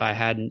have if I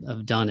hadn't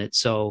have done it.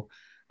 So,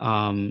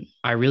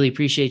 I really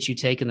appreciate you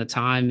taking the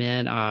time,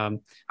 man.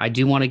 I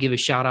do want to give a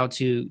shout out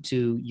to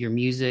your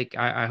music.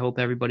 I hope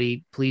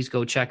everybody, please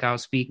go check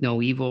out Speak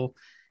No Evil.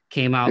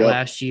 Came out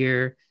last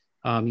year.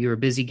 You're a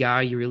busy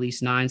guy. You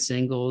released 9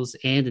 singles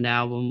and an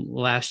album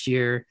last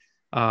year.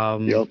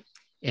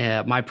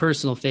 My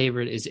personal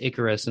favorite is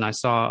Icarus, and I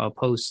saw a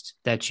post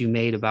that you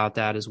made about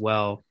that as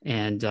well.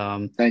 And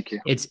thank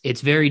you.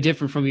 It's very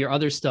different from your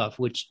other stuff,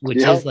 which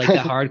is like the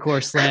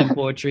hardcore slam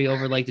poetry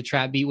over like the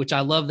trap beat, which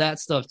I love that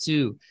stuff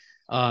too.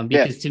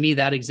 Because to me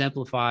that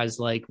exemplifies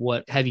like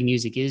what heavy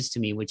music is to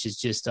me, which is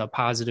just a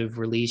positive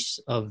release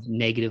of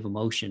negative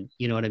emotion.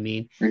 You know what I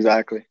mean?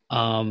 Exactly.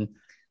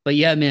 But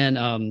yeah,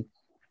 man,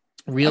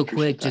 I real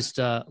appreciate quick, that.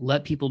 just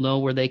let people know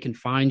where they can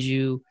find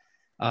you.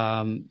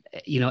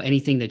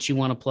 Anything that you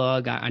want to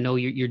plug. I know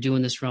you're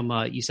doing this from,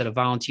 you said a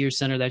volunteer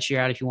center that you're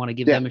at, if you want to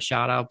give Yeah. them a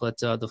shout out, but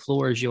the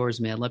floor is yours,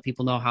 man. Let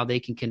people know how they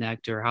can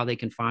connect or how they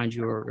can find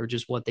you or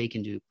just what they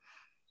can do.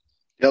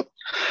 Yep.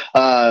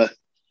 Uh,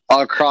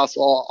 across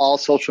all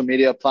social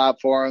media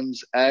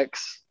platforms,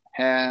 X,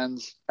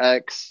 Hands,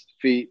 X,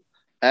 Feet,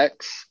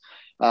 X.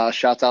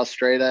 Shouts out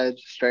Straight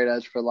Edge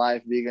for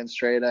life, vegan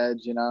straight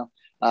edge, you know.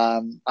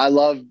 I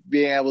love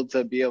being able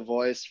to be a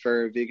voice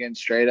for vegan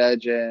straight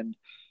edge and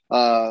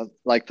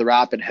like the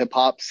rap and hip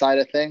hop side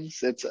of things.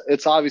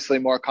 It's obviously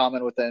more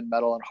common within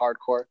metal and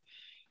hardcore,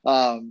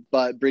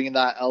 but bringing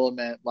that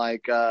element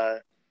like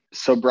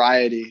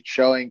sobriety,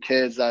 showing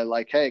kids that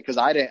like, hey, because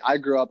I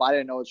grew up, I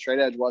didn't know what straight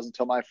edge was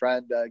until my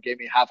friend gave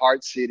me Half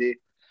Heart CD.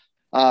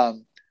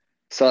 Um,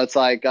 so it's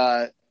like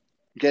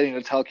getting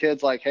to tell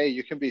kids like, hey,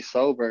 you can be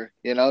sober,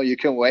 you know, you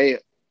can wait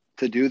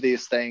to do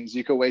these things,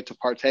 you can wait to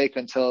partake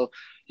until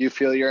you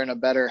feel you're in a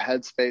better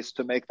headspace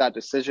to make that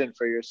decision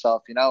for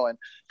yourself, you know. And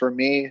for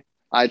me,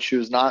 I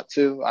choose not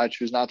to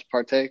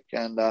partake.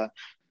 And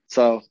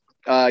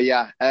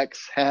yeah,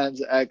 X,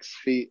 Hands, X,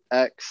 Feet,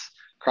 X,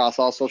 across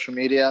all social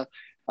media,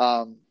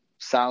 um,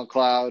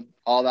 SoundCloud,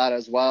 all that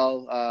as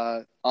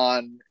well.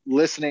 On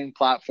listening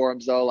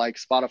platforms though, like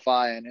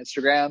Spotify and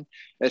Instagram,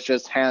 it's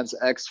just Hands,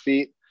 X,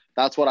 Feet.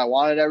 That's what I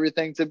wanted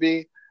everything to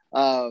be,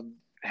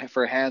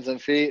 for hands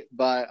and feet.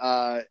 But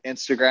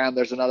Instagram,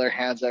 there's another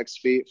Hands X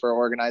Feet for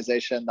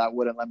organization that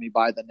wouldn't let me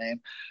buy the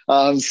name.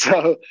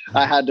 So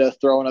I had to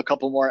throw in a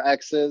couple more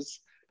X's.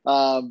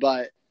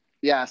 But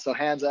yeah, so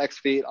Hands X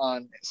Feet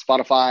on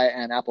Spotify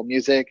and Apple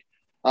Music.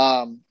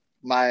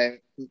 My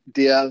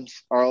DMs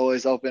are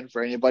always open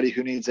for anybody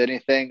who needs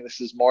anything. This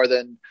is more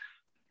than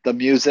the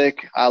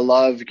music. I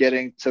love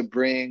getting to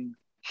bring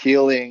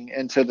healing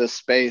into the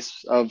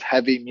space of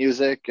heavy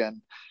music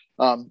and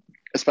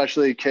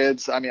especially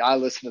kids. I mean, I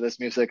listen to this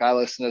music. I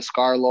listen to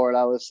Scar Lord.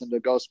 I listen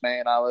to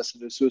Ghostman. I listen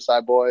to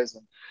Suicide Boys.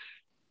 And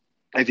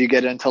if you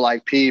get into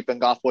like Peep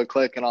and Goth Boy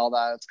Click and all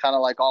that, it's kind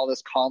of like all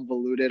this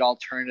convoluted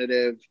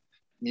alternative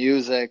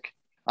music.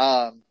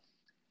 Um,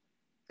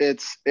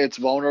 it's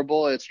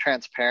vulnerable. It's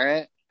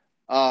transparent.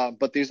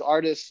 But these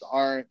artists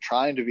aren't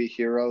trying to be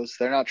heroes.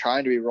 They're not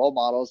trying to be role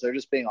models. They're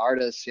just being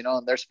artists, you know,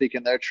 and they're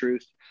speaking their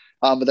truth.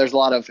 But there's a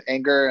lot of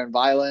anger and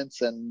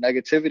violence and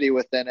negativity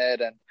within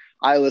it. And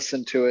I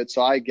listen to it,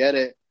 so I get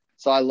it.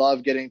 So I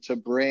love getting to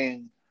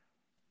bring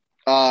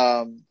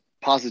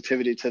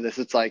positivity to this.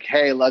 It's like,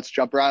 hey, let's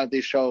jump around at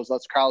these shows.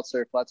 Let's crowd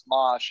surf. Let's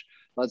mosh.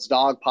 Let's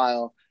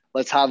dogpile.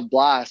 Let's have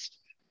blast.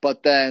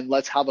 But then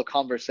let's have a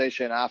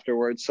conversation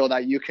afterwards so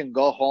that you can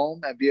go home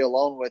and be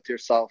alone with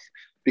yourself.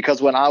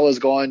 Because when I was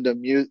going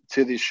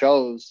to these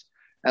shows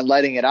and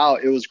letting it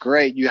out, it was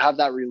great. You have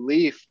that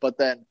relief, but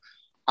then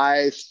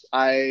I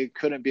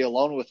couldn't be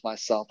alone with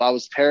myself. I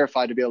was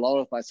terrified to be alone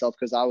with myself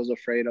because I was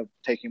afraid of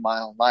taking my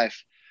own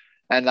life.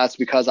 And that's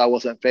because I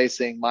wasn't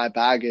facing my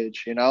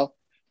baggage, you know?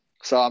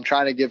 So I'm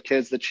trying to give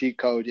kids the cheat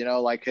code, you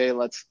know, like, hey,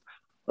 let's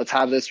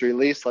have this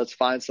release. Let's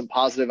find some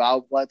positive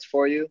outlets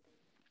for you.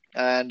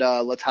 And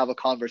let's have a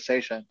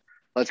conversation.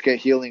 Let's get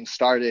healing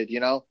started,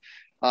 you know?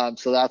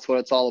 So that's what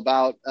it's all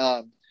about.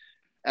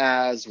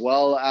 As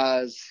well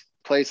as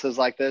places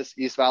like this,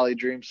 East Valley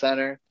Dream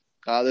Center.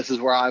 This is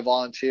where I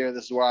volunteer.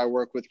 This is where I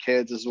work with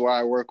kids. This is where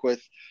I work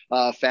with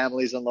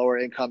families in lower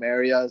income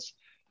areas.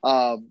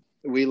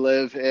 We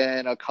live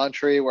in a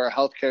country where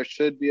healthcare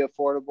should be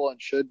affordable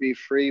and should be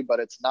free, but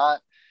it's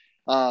not.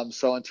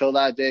 So until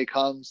that day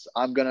comes,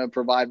 I'm going to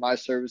provide my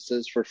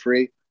services for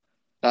free.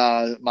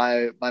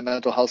 My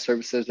mental health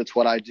services. It's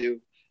what I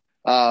do.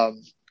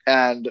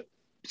 And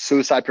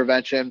suicide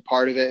prevention,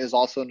 part of it is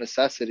also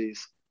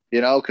necessities,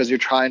 you know, because you're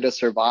trying to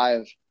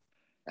survive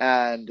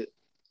and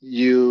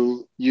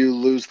you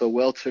lose the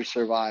will to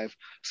survive.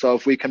 So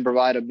if we can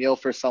provide a meal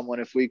for someone,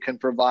 if we can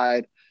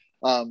provide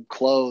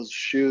clothes,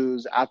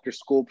 shoes, after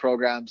school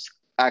programs,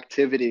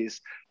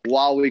 activities,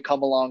 while we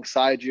come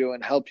alongside you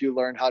and help you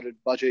learn how to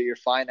budget your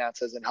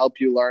finances and help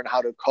you learn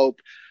how to cope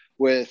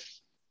with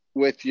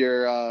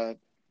your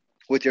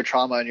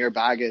trauma and your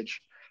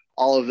baggage,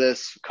 all of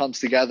this comes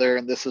together.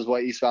 And this is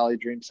what East Valley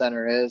Dream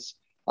Center is.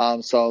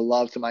 So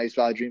love to my East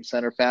Valley Dream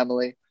Center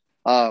family.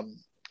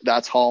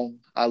 That's home.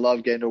 I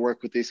love getting to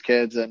work with these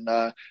kids. And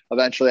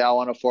eventually I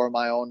want to form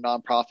my own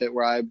nonprofit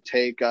where I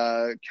take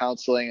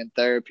counseling and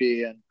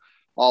therapy and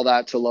all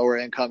that to lower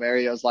income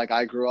areas like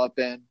I grew up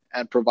in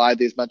and provide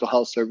these mental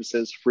health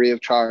services free of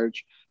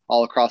charge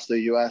all across the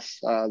U.S.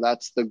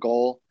 That's the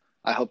goal.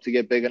 I hope to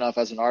get big enough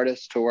as an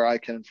artist to where I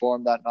can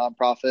form that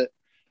nonprofit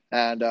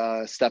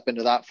and step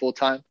into that full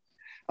time.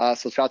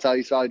 So shouts out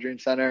East Valley Dream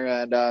Center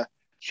and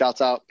shouts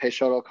out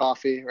Peixoto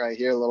Coffee right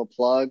here, a little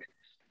plug.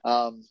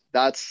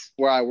 That's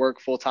where I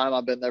work full time.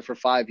 I've been there for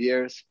 5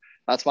 years.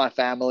 That's my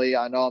family.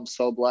 I know I'm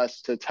so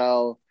blessed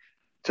to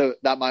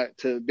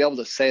be able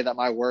to say that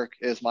my work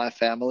is my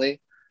family.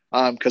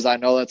 Cause I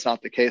know that's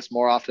not the case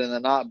more often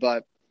than not,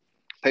 but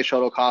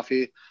Peixoto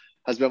Coffee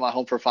has been my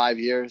home for 5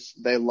 years.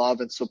 They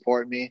love and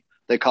support me.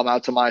 They come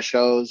out to my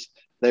shows.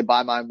 they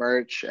buy my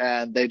merch,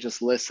 and they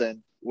just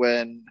listen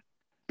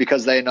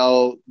because they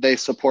know they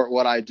support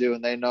what I do,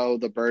 and they know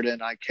the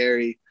burden I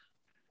carry,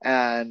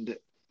 and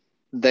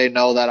they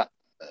know that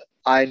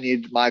I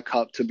need my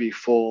cup to be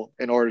full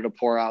in order to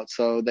pour out.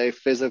 So they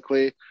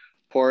physically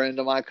pour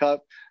into my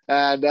cup,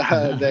 and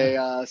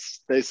they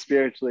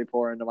spiritually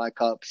pour into my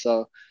cup.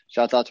 So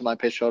shout out to my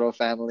Peixoto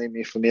family,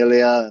 mi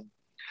familia,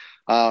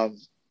 and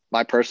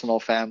my personal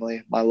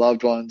family, my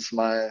loved ones,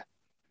 my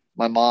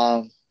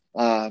mom,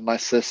 my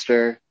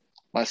sister,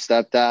 my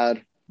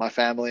stepdad, my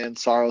family in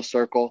Sorrow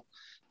Circle.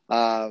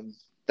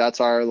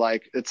 That's our,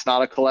 like, it's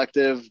not a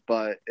collective,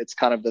 but it's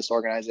kind of this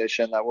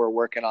organization that we're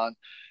working on,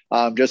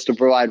 just to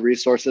provide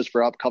resources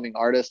for upcoming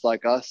artists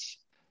like us,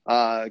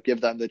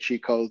 give them the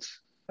cheat codes.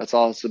 That's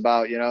all it's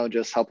about,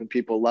 just helping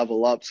people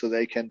level up so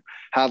they can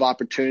have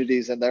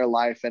opportunities in their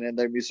life and in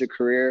their music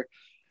career,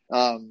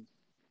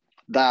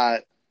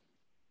 that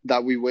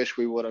we wish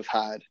we would have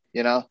had.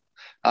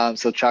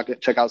 So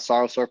check out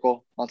Sorrow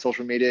Circle on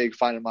social media. You can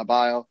find it in my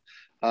bio.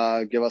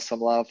 Give us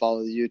some love,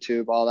 follow the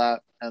YouTube, all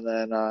that. And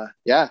then,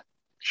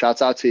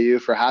 shouts out to you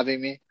for having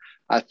me.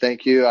 I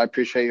thank you. I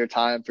appreciate your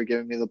time for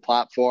giving me the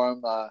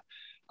platform.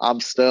 I'm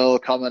still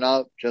coming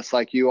up just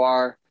like you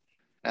are.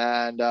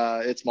 And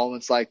it's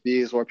moments like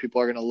these where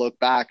people are going to look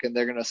back and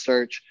they're going to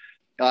search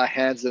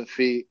Hands and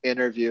Feet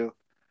interview.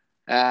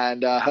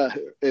 And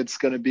it's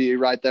going to be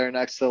right there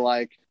next to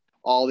like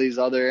all these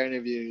other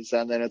interviews.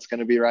 And then it's going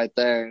to be right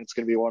there. And it's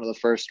going to be one of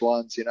the first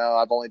ones.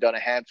 I've only done a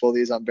handful of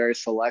these. I'm very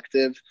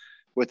selective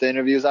with the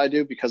interviews I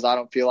do because I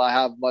don't feel I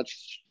have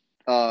much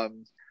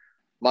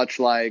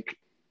like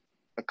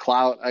a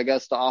clout, I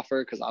guess, to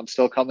offer because I'm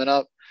still coming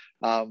up.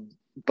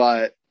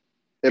 But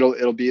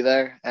it'll be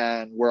there,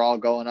 and we're all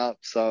going up.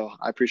 So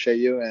I appreciate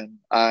you, and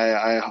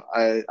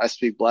I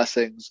speak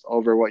blessings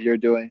over what you're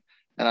doing,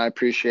 and I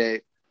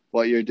appreciate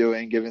what you're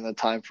doing, giving the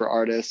time for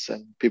artists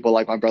and people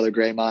like my brother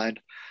Graymind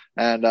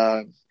and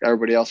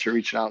everybody else you're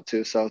reaching out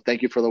to. So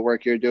thank you for the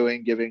work you're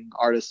doing, giving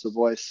artists a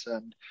voice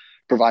and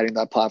providing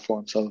that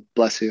platform. So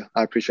bless you.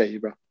 I appreciate you,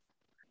 bro.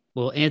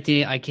 Well,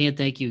 Anthony, I can't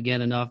thank you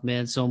again enough,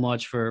 man, so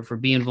much for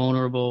being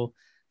vulnerable,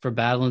 for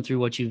battling through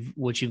what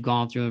you've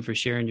gone through, and for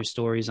sharing your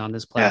stories on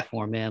this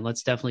platform, man.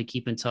 Let's definitely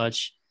keep in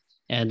touch,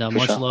 and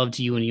much love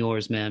to you and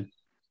yours, man.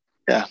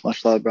 Yeah,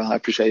 much love, bro. I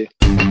appreciate you.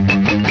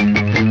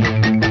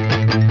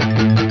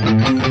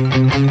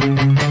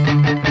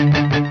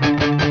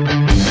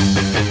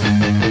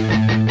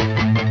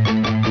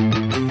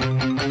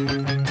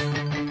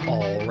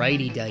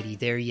 Alrighty-dighty,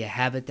 there you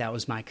have it. That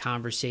was my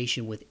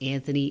conversation with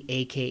Anthony,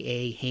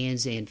 aka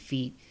Hands and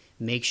Feet.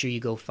 Make sure you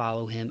go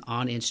follow him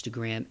on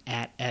Instagram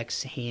at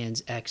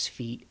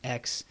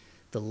HANDSXFEET.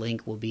 The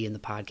link will be in the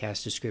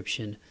podcast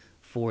description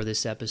for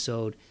this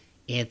episode.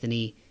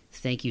 Anthony,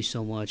 thank you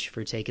so much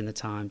for taking the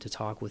time to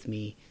talk with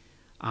me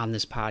on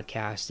this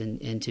podcast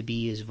and to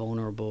be as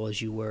vulnerable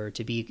as you were,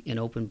 to be an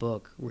open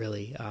book,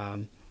 really.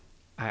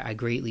 I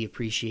greatly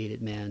appreciate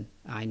it, man.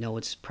 I know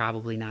it's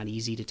probably not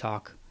easy to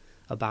talk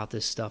about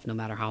this stuff no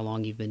matter how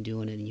long you've been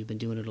doing it, and you've been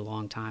doing it a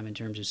long time in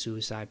terms of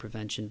suicide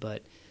prevention,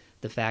 but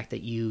the fact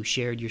that you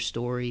shared your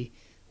story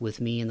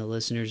with me and the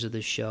listeners of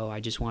this show, I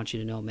just want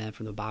you to know, man,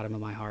 from the bottom of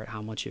my heart,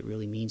 how much it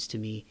really means to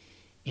me.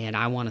 And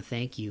I want to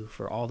thank you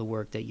for all the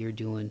work that you're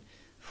doing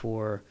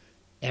for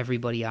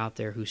everybody out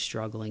there who's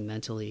struggling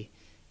mentally,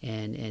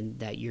 and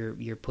that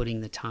you're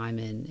putting the time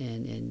in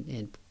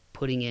and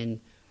putting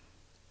in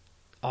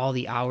all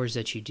the hours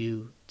that you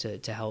do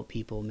to help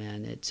people,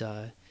 man. It's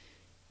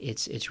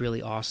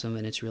really awesome,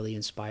 and it's really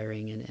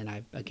inspiring. And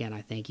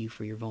I thank you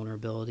for your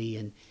vulnerability.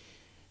 And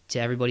to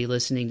everybody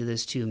listening to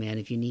this too, man,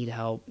 if you need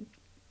help,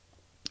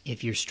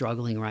 if you're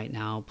struggling right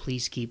now,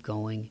 please keep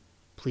going.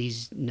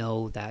 Please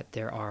know that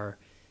there are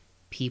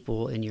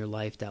people in your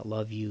life that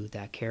love you,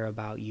 that care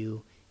about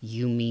you.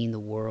 You mean the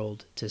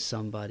world to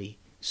somebody.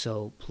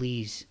 So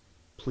please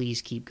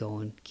keep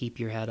going. Keep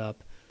your head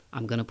up.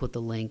 I'm going to put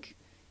the link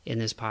in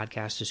this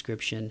podcast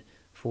description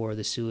for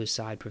the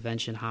suicide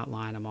prevention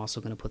hotline. I'm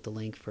also going to put the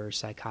link for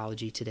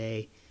Psychology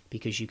Today,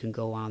 because you can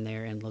go on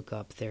there and look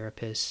up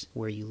therapists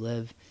where you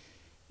live.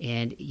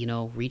 And,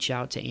 reach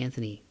out to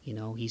Anthony.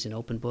 He's an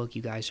open book.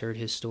 You guys heard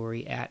his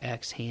story at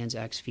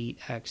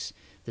HANDSXFEET.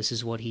 This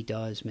is what he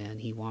does, man.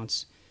 He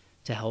wants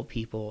to help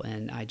people.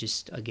 And I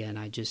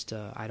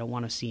don't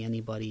want to see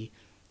anybody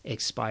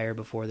expire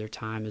before their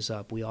time is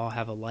up. We all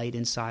have a light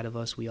inside of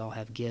us. We all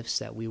have gifts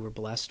that we were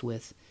blessed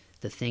with.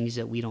 The things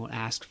that we don't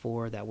ask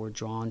for, that we're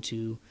drawn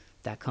to,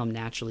 that come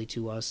naturally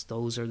to us,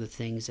 those are the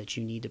things that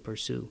you need to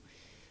pursue.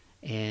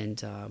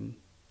 And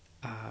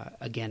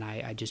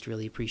I just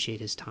really appreciate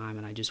his time,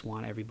 and I just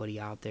want everybody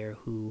out there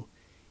who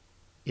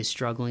is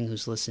struggling,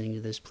 who's listening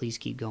to this, please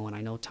keep going.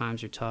 I know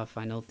times are tough.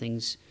 I know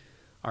things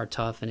are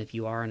tough, and if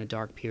you are in a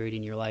dark period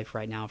in your life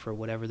right now, for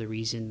whatever the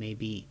reason may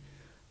be,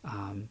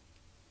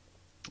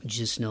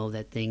 just know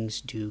that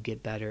things do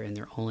get better, and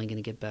they're only going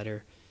to get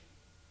better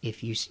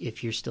if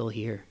you're still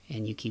here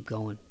and you keep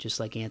going. Just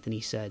like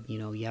Anthony said,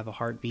 you have a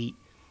heartbeat,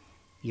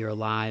 you're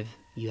alive,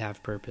 you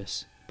have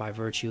purpose. By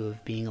virtue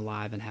of being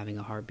alive and having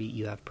a heartbeat,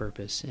 you have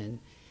purpose, and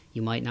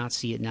You might not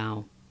see it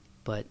now,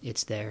 but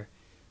it's there.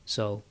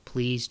 So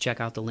please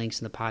check out the links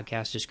in the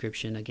podcast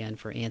description. Again,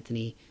 for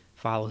Anthony,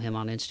 follow him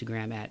on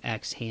Instagram at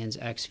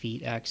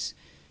HANDSXFEET.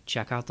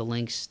 Check out the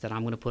links that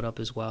I'm going to put up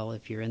as well.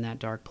 If you're in that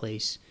dark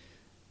place,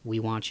 we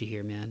want you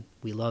here, man.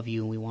 We love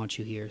you and we want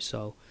you here.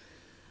 So,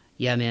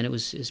 yeah, man,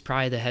 it's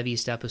probably the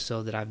heaviest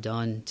episode that I've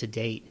done to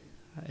date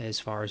as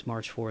far as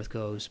March 4th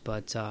goes.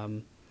 But,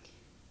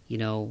 you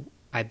know,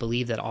 I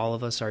believe that all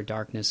of us are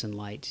darkness and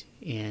light,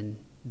 and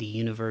the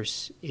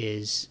universe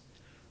is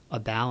a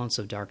balance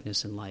of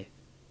darkness and light,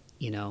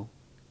 you know.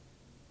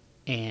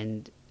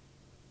 And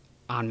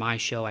on my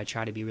show, I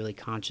try to be really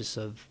conscious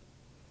of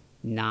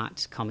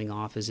not coming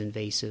off as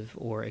invasive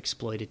or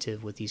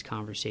exploitative with these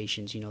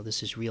conversations. You know,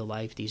 this is real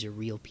life. These are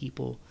real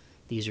people.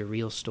 These are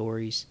real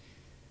stories.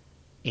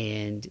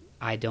 And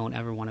I don't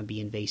ever want to be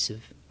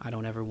invasive. I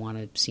don't ever want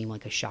to seem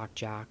like a shock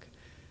jock,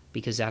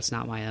 because that's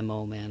not my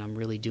MO, man. I'm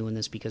really doing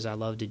this because I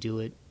love to do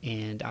it,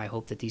 and I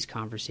hope that these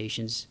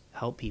conversations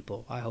help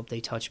people. I hope they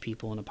touch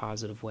people in a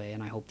positive way,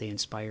 and I hope they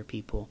inspire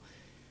people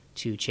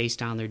to chase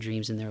down their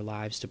dreams in their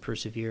lives, to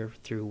persevere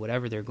through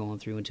whatever they're going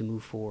through, and to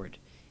move forward,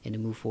 and to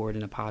move forward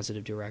in a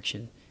positive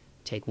direction.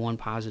 Take one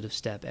positive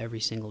step every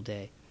single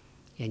day,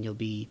 and you'll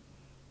be,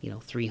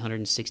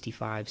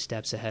 365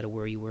 steps ahead of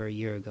where you were a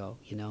year ago.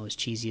 You know, as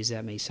cheesy as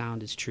that may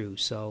sound, it's true.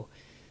 So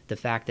the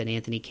fact that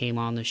Anthony came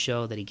on the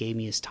show, that he gave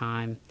me his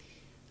time,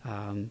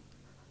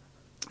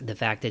 the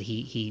fact that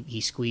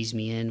he squeezed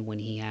me in when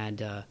he had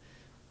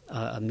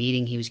a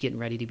meeting he was getting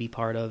ready to be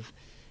part of,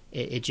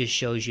 it just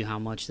shows you how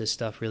much this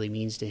stuff really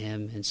means to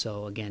him. And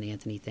so, again,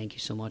 Anthony, thank you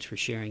so much for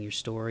sharing your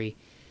story.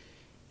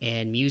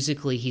 And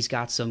musically, he's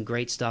got some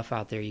great stuff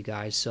out there, you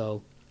guys.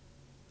 So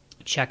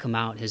check him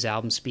out. His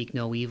album Speak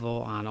No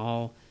Evil on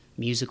all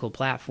musical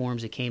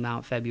platforms. It came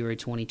out February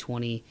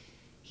 2020.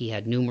 He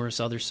had numerous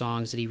other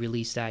songs that he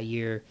released that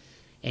year.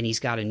 And he's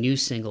got a new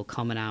single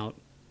coming out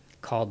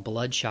called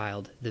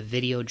Bloodchild. The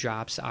video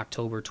drops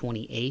October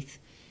 28th.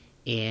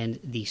 And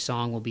the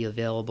song will be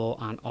available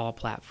on all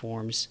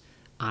platforms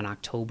on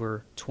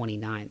October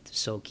 29th.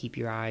 So keep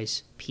your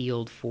eyes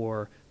peeled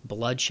for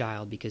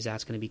Bloodchild, because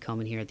that's going to be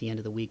coming here at the end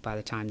of the week by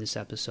the time this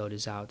episode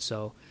is out.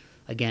 So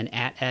again,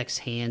 at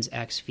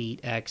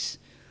HANDSXFEET.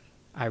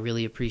 I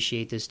really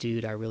appreciate this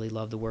dude. I really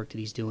love the work that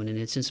he's doing, and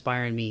it's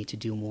inspiring me to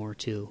do more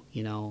too,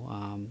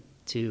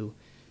 to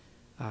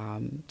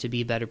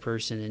be a better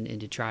person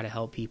and to try to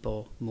help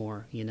people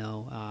more.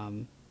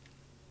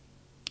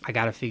 I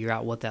got to figure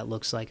out what that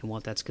looks like and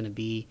what that's going to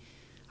be.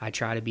 I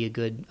try to be a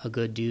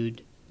good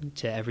dude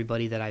to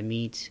everybody that I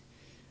meet.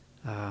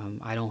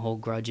 I don't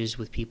hold grudges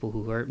with people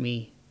who hurt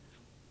me.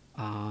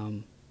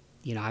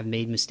 I've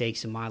made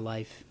mistakes in my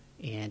life,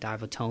 and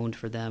I've atoned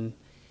for them.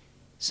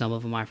 Some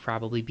of them I've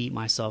probably beat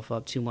myself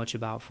up too much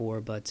about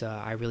but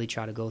I really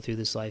try to go through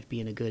this life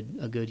being a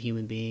good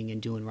human being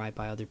and doing right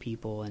by other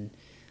people. And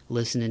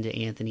listening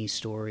to Anthony's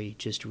story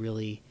just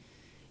really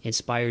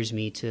inspires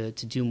me to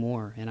do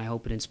more, and I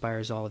hope it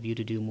inspires all of you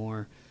to do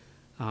more.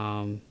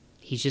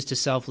 He's just a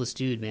selfless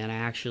dude,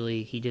 man.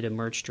 He did a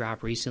merch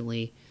drop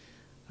recently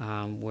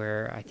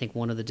where I think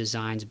one of the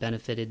designs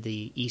benefited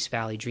the East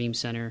Valley Dream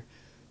Center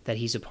that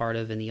he's a part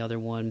of, and the other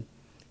one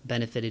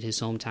benefited his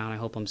hometown. I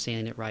hope I'm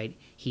saying it right.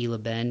 Gila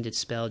Bend. It's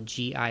spelled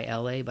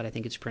Gila, but I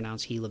think it's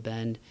pronounced Gila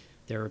Bend.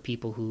 There are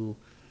people who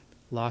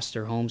lost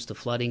their homes to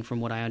flooding, from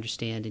what I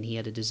understand, and he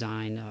had a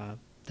design,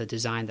 the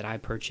design that I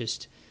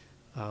purchased,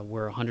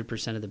 where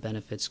 100% of the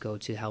benefits go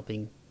to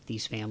helping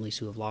these families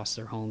who have lost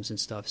their homes and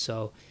stuff.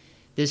 So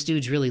this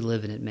dude's really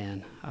living it,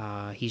 man.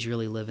 He's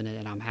really living it,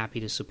 and I'm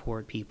happy to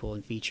support people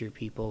and feature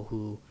people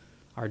who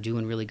are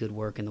doing really good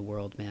work in the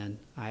world, man.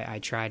 I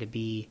try to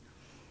be,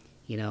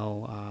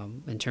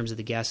 in terms of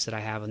the guests that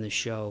I have on this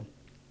show,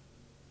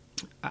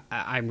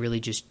 I'm really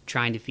just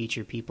trying to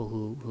feature people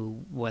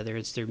who, whether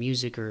it's their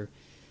music or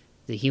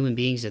the human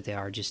beings that they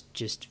are,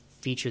 just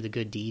feature the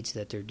good deeds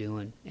that they're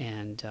doing.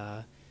 And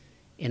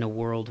in a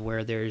world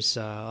where there's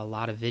a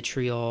lot of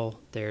vitriol,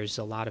 there's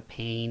a lot of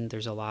pain,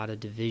 there's a lot of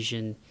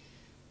division,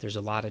 there's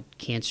a lot of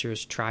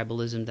cancerous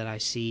tribalism that I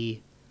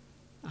see,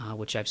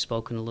 which I've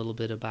spoken a little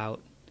bit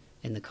about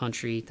in the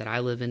country that I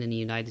live in the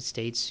United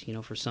States.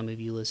 For some of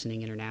you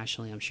listening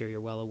internationally, I'm sure you're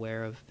well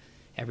aware of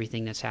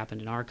everything that's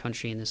happened in our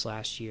country in this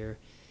last year,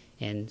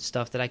 and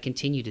stuff that I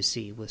continue to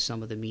see with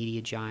some of the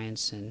media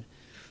giants and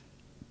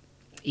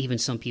even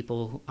some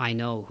people I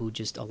know who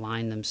just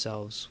align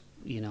themselves,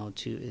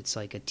 it's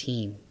like a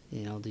team,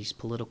 these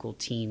political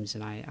teams,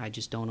 and I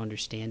just don't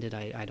understand it.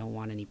 I don't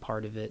want any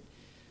part of it.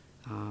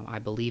 I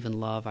believe in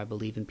love, I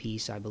believe in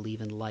peace, I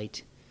believe in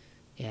light,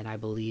 and I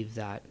believe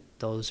that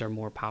those are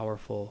more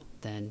powerful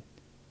than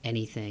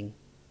anything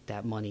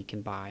that money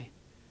can buy.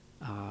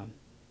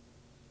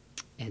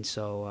 And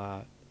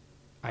so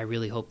I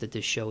really hope that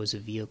this show is a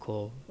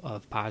vehicle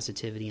of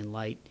positivity and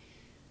light,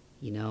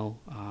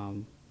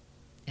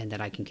 and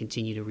that I can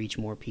continue to reach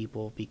more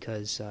people,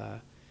 because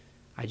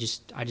I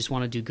just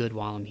want to do good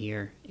while I'm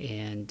here.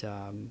 And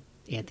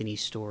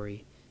Anthony's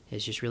story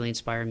has just really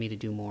inspired me to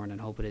do more, and I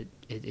hope it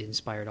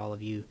inspired all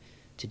of you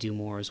to do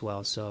more as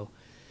well. So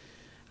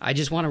I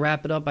just want to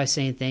wrap it up by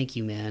saying thank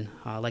you, man.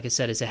 Like I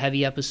said, it's a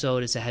heavy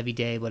episode, it's a heavy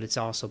day, but it's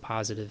also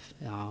positive.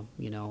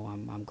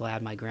 I'm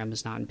glad my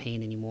grandma's not in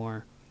pain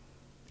anymore,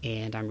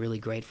 and I'm really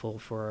grateful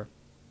for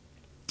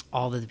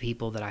all of the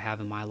people that I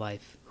have in my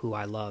life who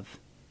I love,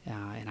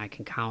 and I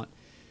can count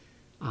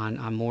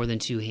on more than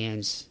two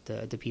hands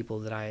the people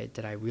that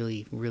I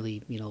really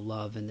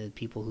love, and the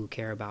people who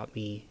care about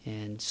me,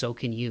 and so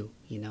can you.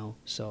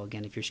 So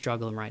again, if you're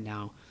struggling right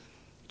now,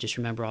 just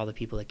remember all the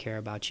people that care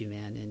about you,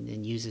 man,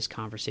 and use this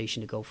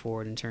conversation to go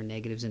forward and turn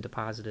negatives into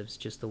positives,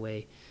 just the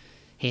way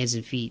Hands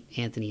and Feet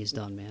Anthony has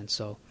done, man.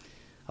 So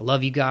I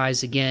love you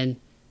guys. Again,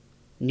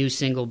 new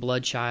single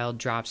Bloodchild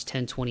drops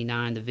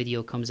 10/29. The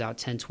video comes out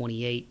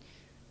 10/28.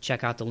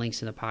 Check out the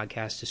links in the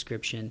podcast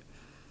description.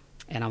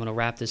 And I'm going to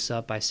wrap this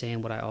up by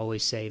saying what I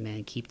always say,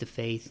 man. Keep the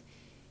faith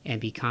and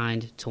be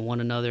kind to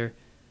one another.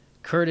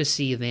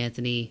 Courtesy of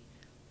Anthony,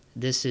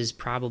 this is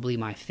probably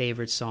my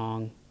favorite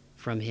song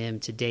from him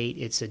to date.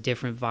 It's a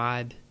different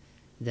vibe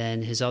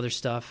than his other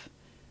stuff,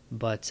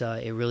 but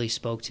it really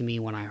spoke to me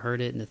when I heard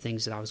it and the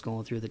things that I was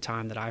going through the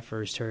time that I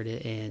first heard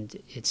it, and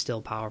it's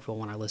still powerful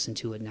when I listen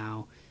to it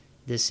now.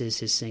 This is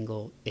his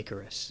single,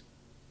 Icarus.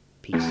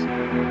 Peace.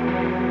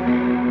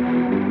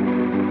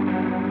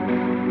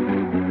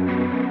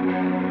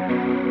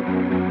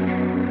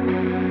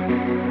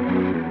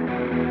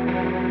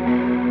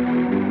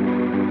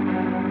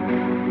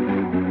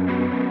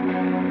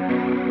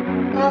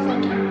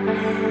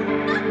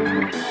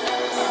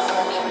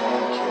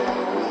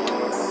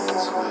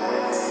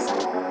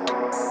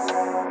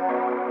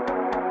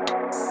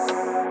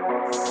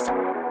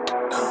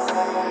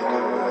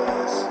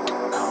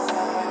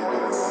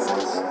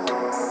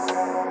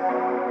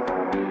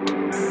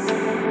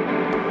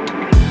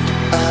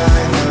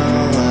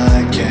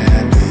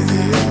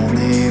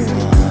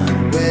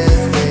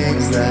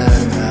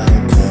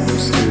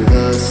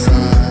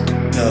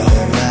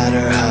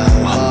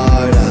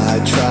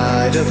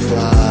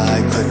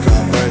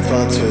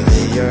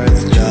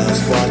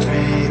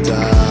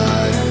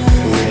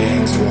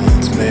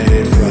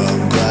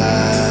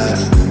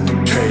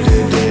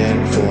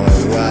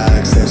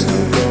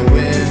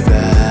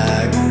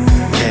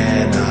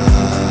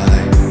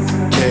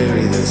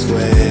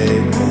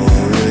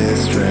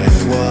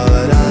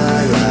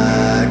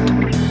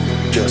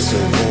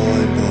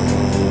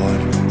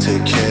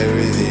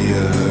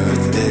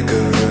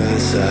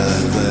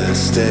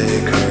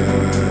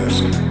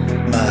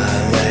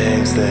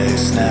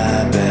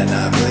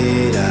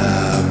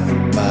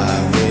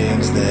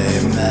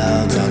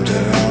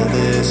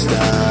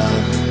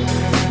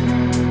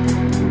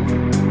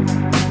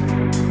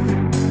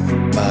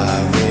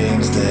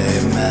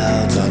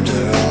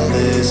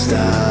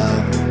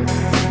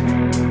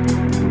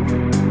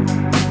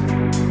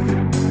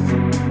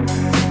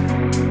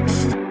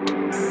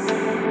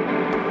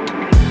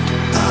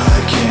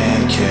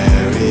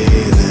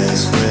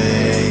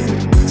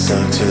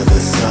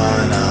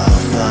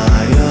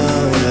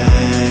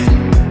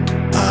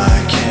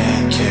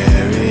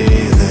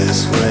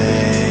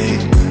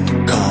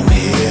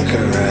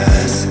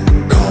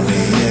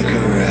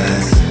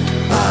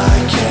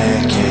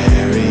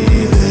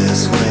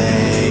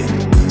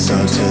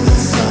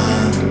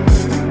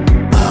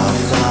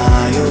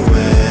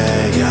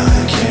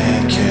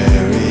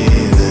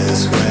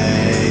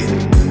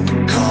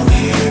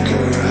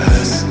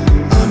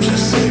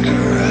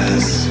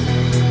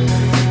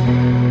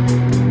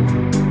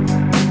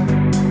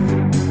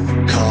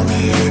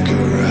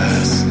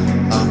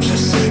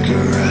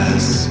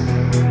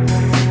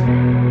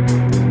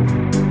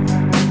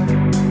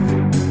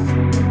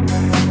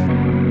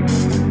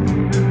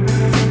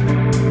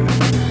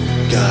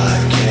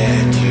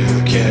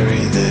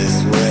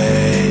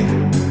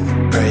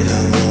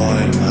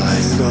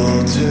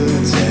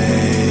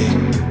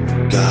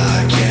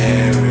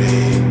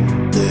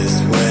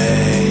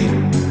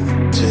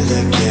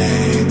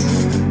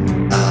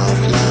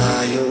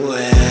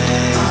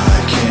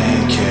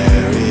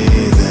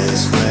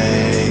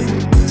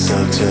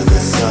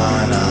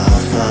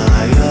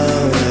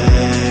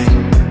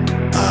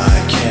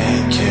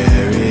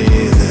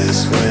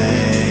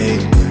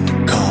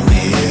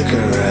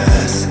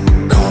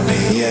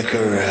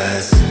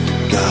 Icarus,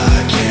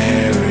 God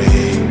carry